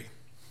gets scary.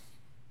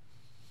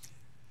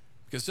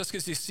 Because just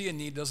because you see a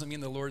need doesn't mean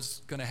the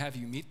Lord's going to have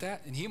you meet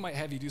that, and he might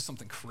have you do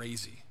something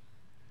crazy.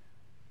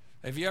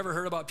 Have you ever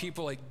heard about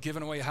people like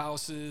giving away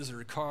houses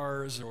or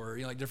cars or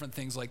like different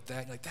things like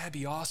that? You're like, that'd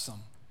be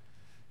awesome.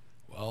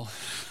 Well,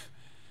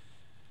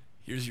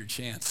 here's your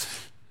chance.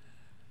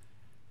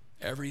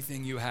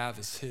 Everything you have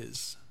is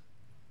his.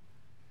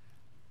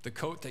 The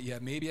coat that you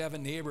have, maybe you have a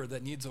neighbor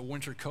that needs a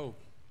winter coat.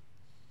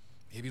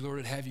 Maybe Lord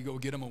would have you go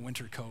get him a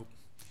winter coat.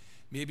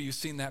 Maybe you've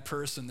seen that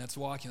person that's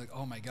walking like,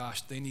 oh my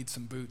gosh, they need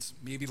some boots.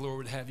 Maybe Lord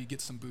would have you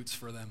get some boots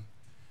for them.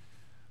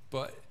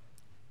 But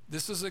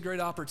this is a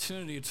great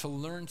opportunity to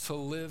learn to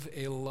live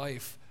a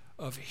life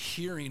of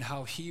hearing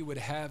how he would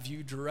have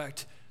you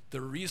direct the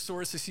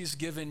resources he's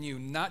given you,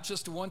 not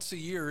just once a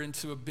year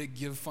into a big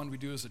give fund we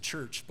do as a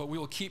church, but we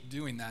will keep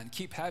doing that and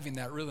keep having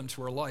that rhythm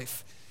to our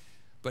life.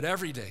 But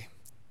every day,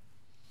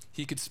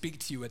 he could speak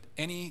to you at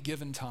any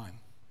given time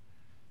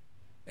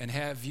and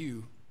have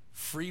you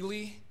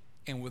freely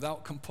and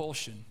without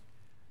compulsion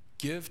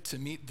give to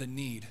meet the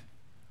need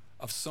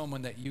of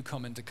someone that you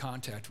come into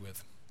contact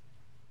with,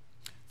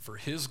 for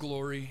his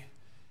glory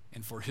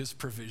and for his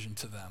provision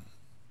to them.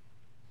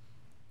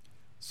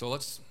 So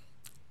let's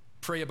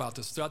pray about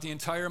this. Throughout the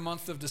entire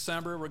month of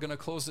December, we're going to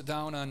close it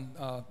down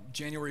on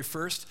January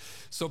 1st.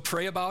 So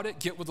pray about it,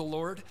 get with the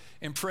Lord,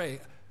 and pray.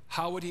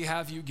 How would he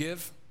have you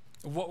give?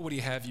 What would he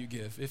have you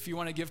give? If you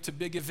want to give to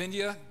Big Give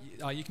India,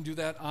 you can do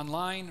that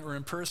online or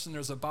in person.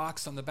 There's a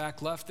box on the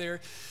back left there.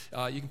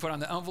 You can put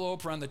on the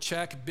envelope or on the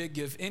check, Big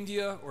Give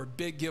India or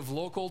Big Give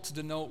Local, to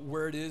denote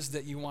where it is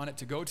that you want it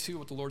to go to,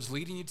 what the Lord's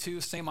leading you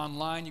to. Same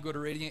online. You go to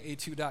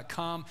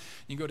radianta2.com.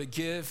 You go to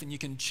Give, and you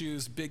can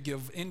choose Big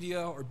Give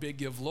India or Big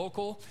Give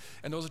Local.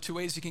 And those are two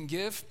ways you can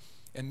give.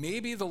 And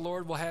maybe the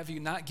Lord will have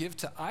you not give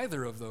to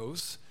either of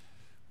those,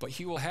 but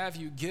he will have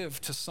you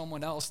give to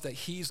someone else that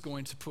he's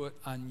going to put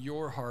on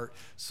your heart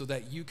so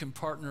that you can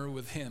partner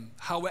with him.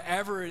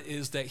 However it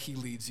is that he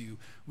leads you,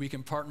 we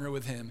can partner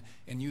with him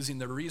in using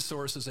the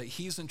resources that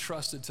he's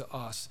entrusted to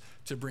us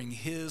to bring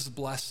his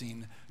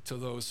blessing to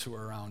those who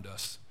are around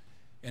us.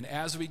 And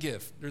as we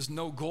give, there's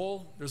no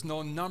goal, there's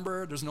no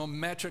number, there's no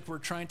metric we're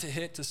trying to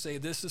hit to say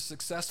this is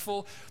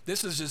successful.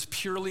 This is just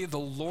purely the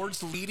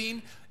Lord's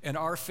leading and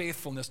our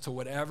faithfulness to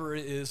whatever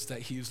it is that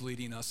he's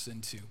leading us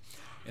into.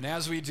 And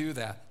as we do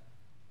that,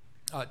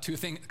 a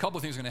couple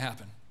of things are going to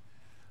happen.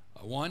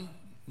 One,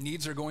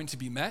 needs are going to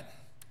be met.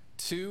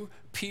 Two,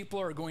 people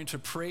are going to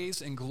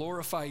praise and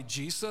glorify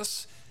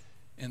Jesus.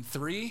 And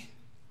three,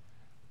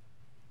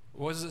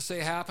 what does it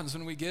say happens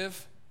when we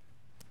give?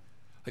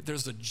 Like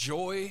there's a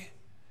joy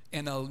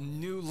and a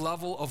new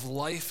level of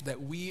life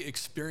that we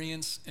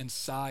experience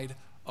inside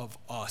of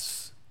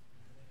us.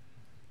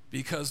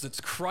 Because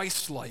it's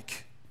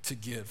Christ-like to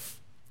give.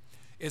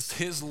 It's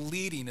his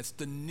leading. It's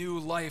the new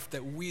life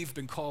that we've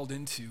been called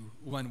into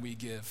when we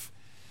give.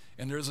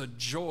 And there's a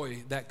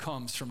joy that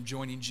comes from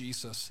joining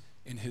Jesus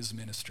in his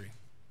ministry.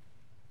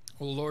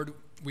 Well, Lord,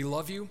 we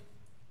love you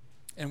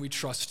and we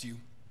trust you.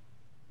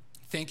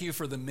 Thank you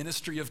for the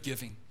ministry of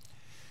giving.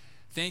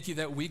 Thank you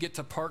that we get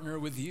to partner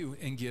with you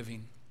in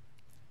giving.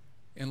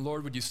 And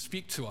Lord, would you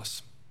speak to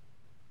us?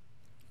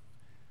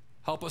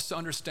 Help us to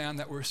understand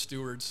that we're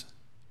stewards.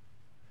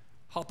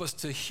 Help us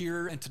to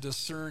hear and to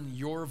discern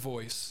your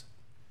voice,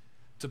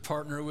 to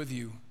partner with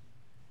you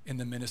in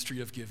the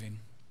ministry of giving.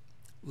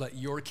 Let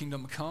your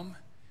kingdom come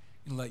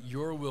and let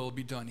your will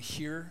be done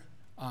here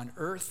on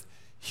earth,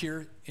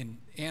 here in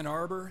Ann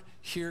Arbor,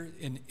 here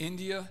in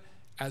India,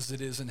 as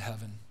it is in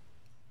heaven.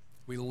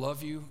 We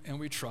love you and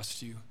we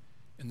trust you.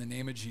 In the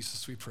name of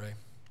Jesus we pray.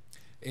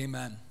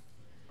 Amen.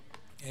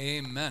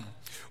 Amen.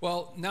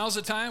 Well, now's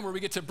the time where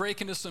we get to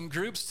break into some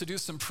groups to do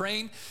some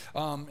praying.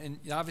 And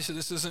obviously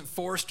this isn't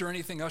forced or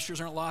anything.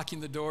 Ushers aren't locking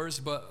the doors,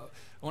 but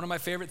one of my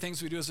favorite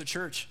things we do as a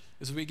church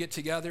is we get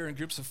together in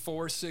groups of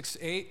 4, 6,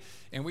 8,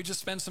 and we just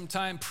spend some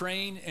time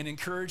praying and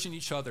encouraging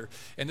each other.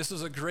 And this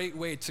is a great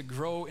way to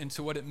grow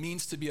into what it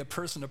means to be a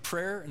person of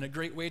prayer, and a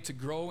great way to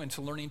grow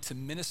into learning to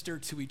minister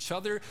to each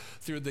other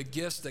through the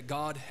gifts that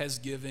God has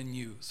given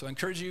you. So I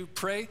encourage you,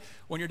 pray.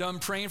 When you're done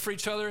praying for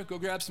each other, go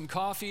grab some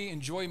coffee,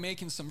 enjoy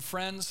making some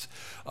friends.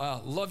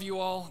 Love you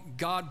all.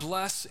 God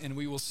bless, and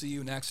we will see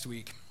you next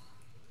week.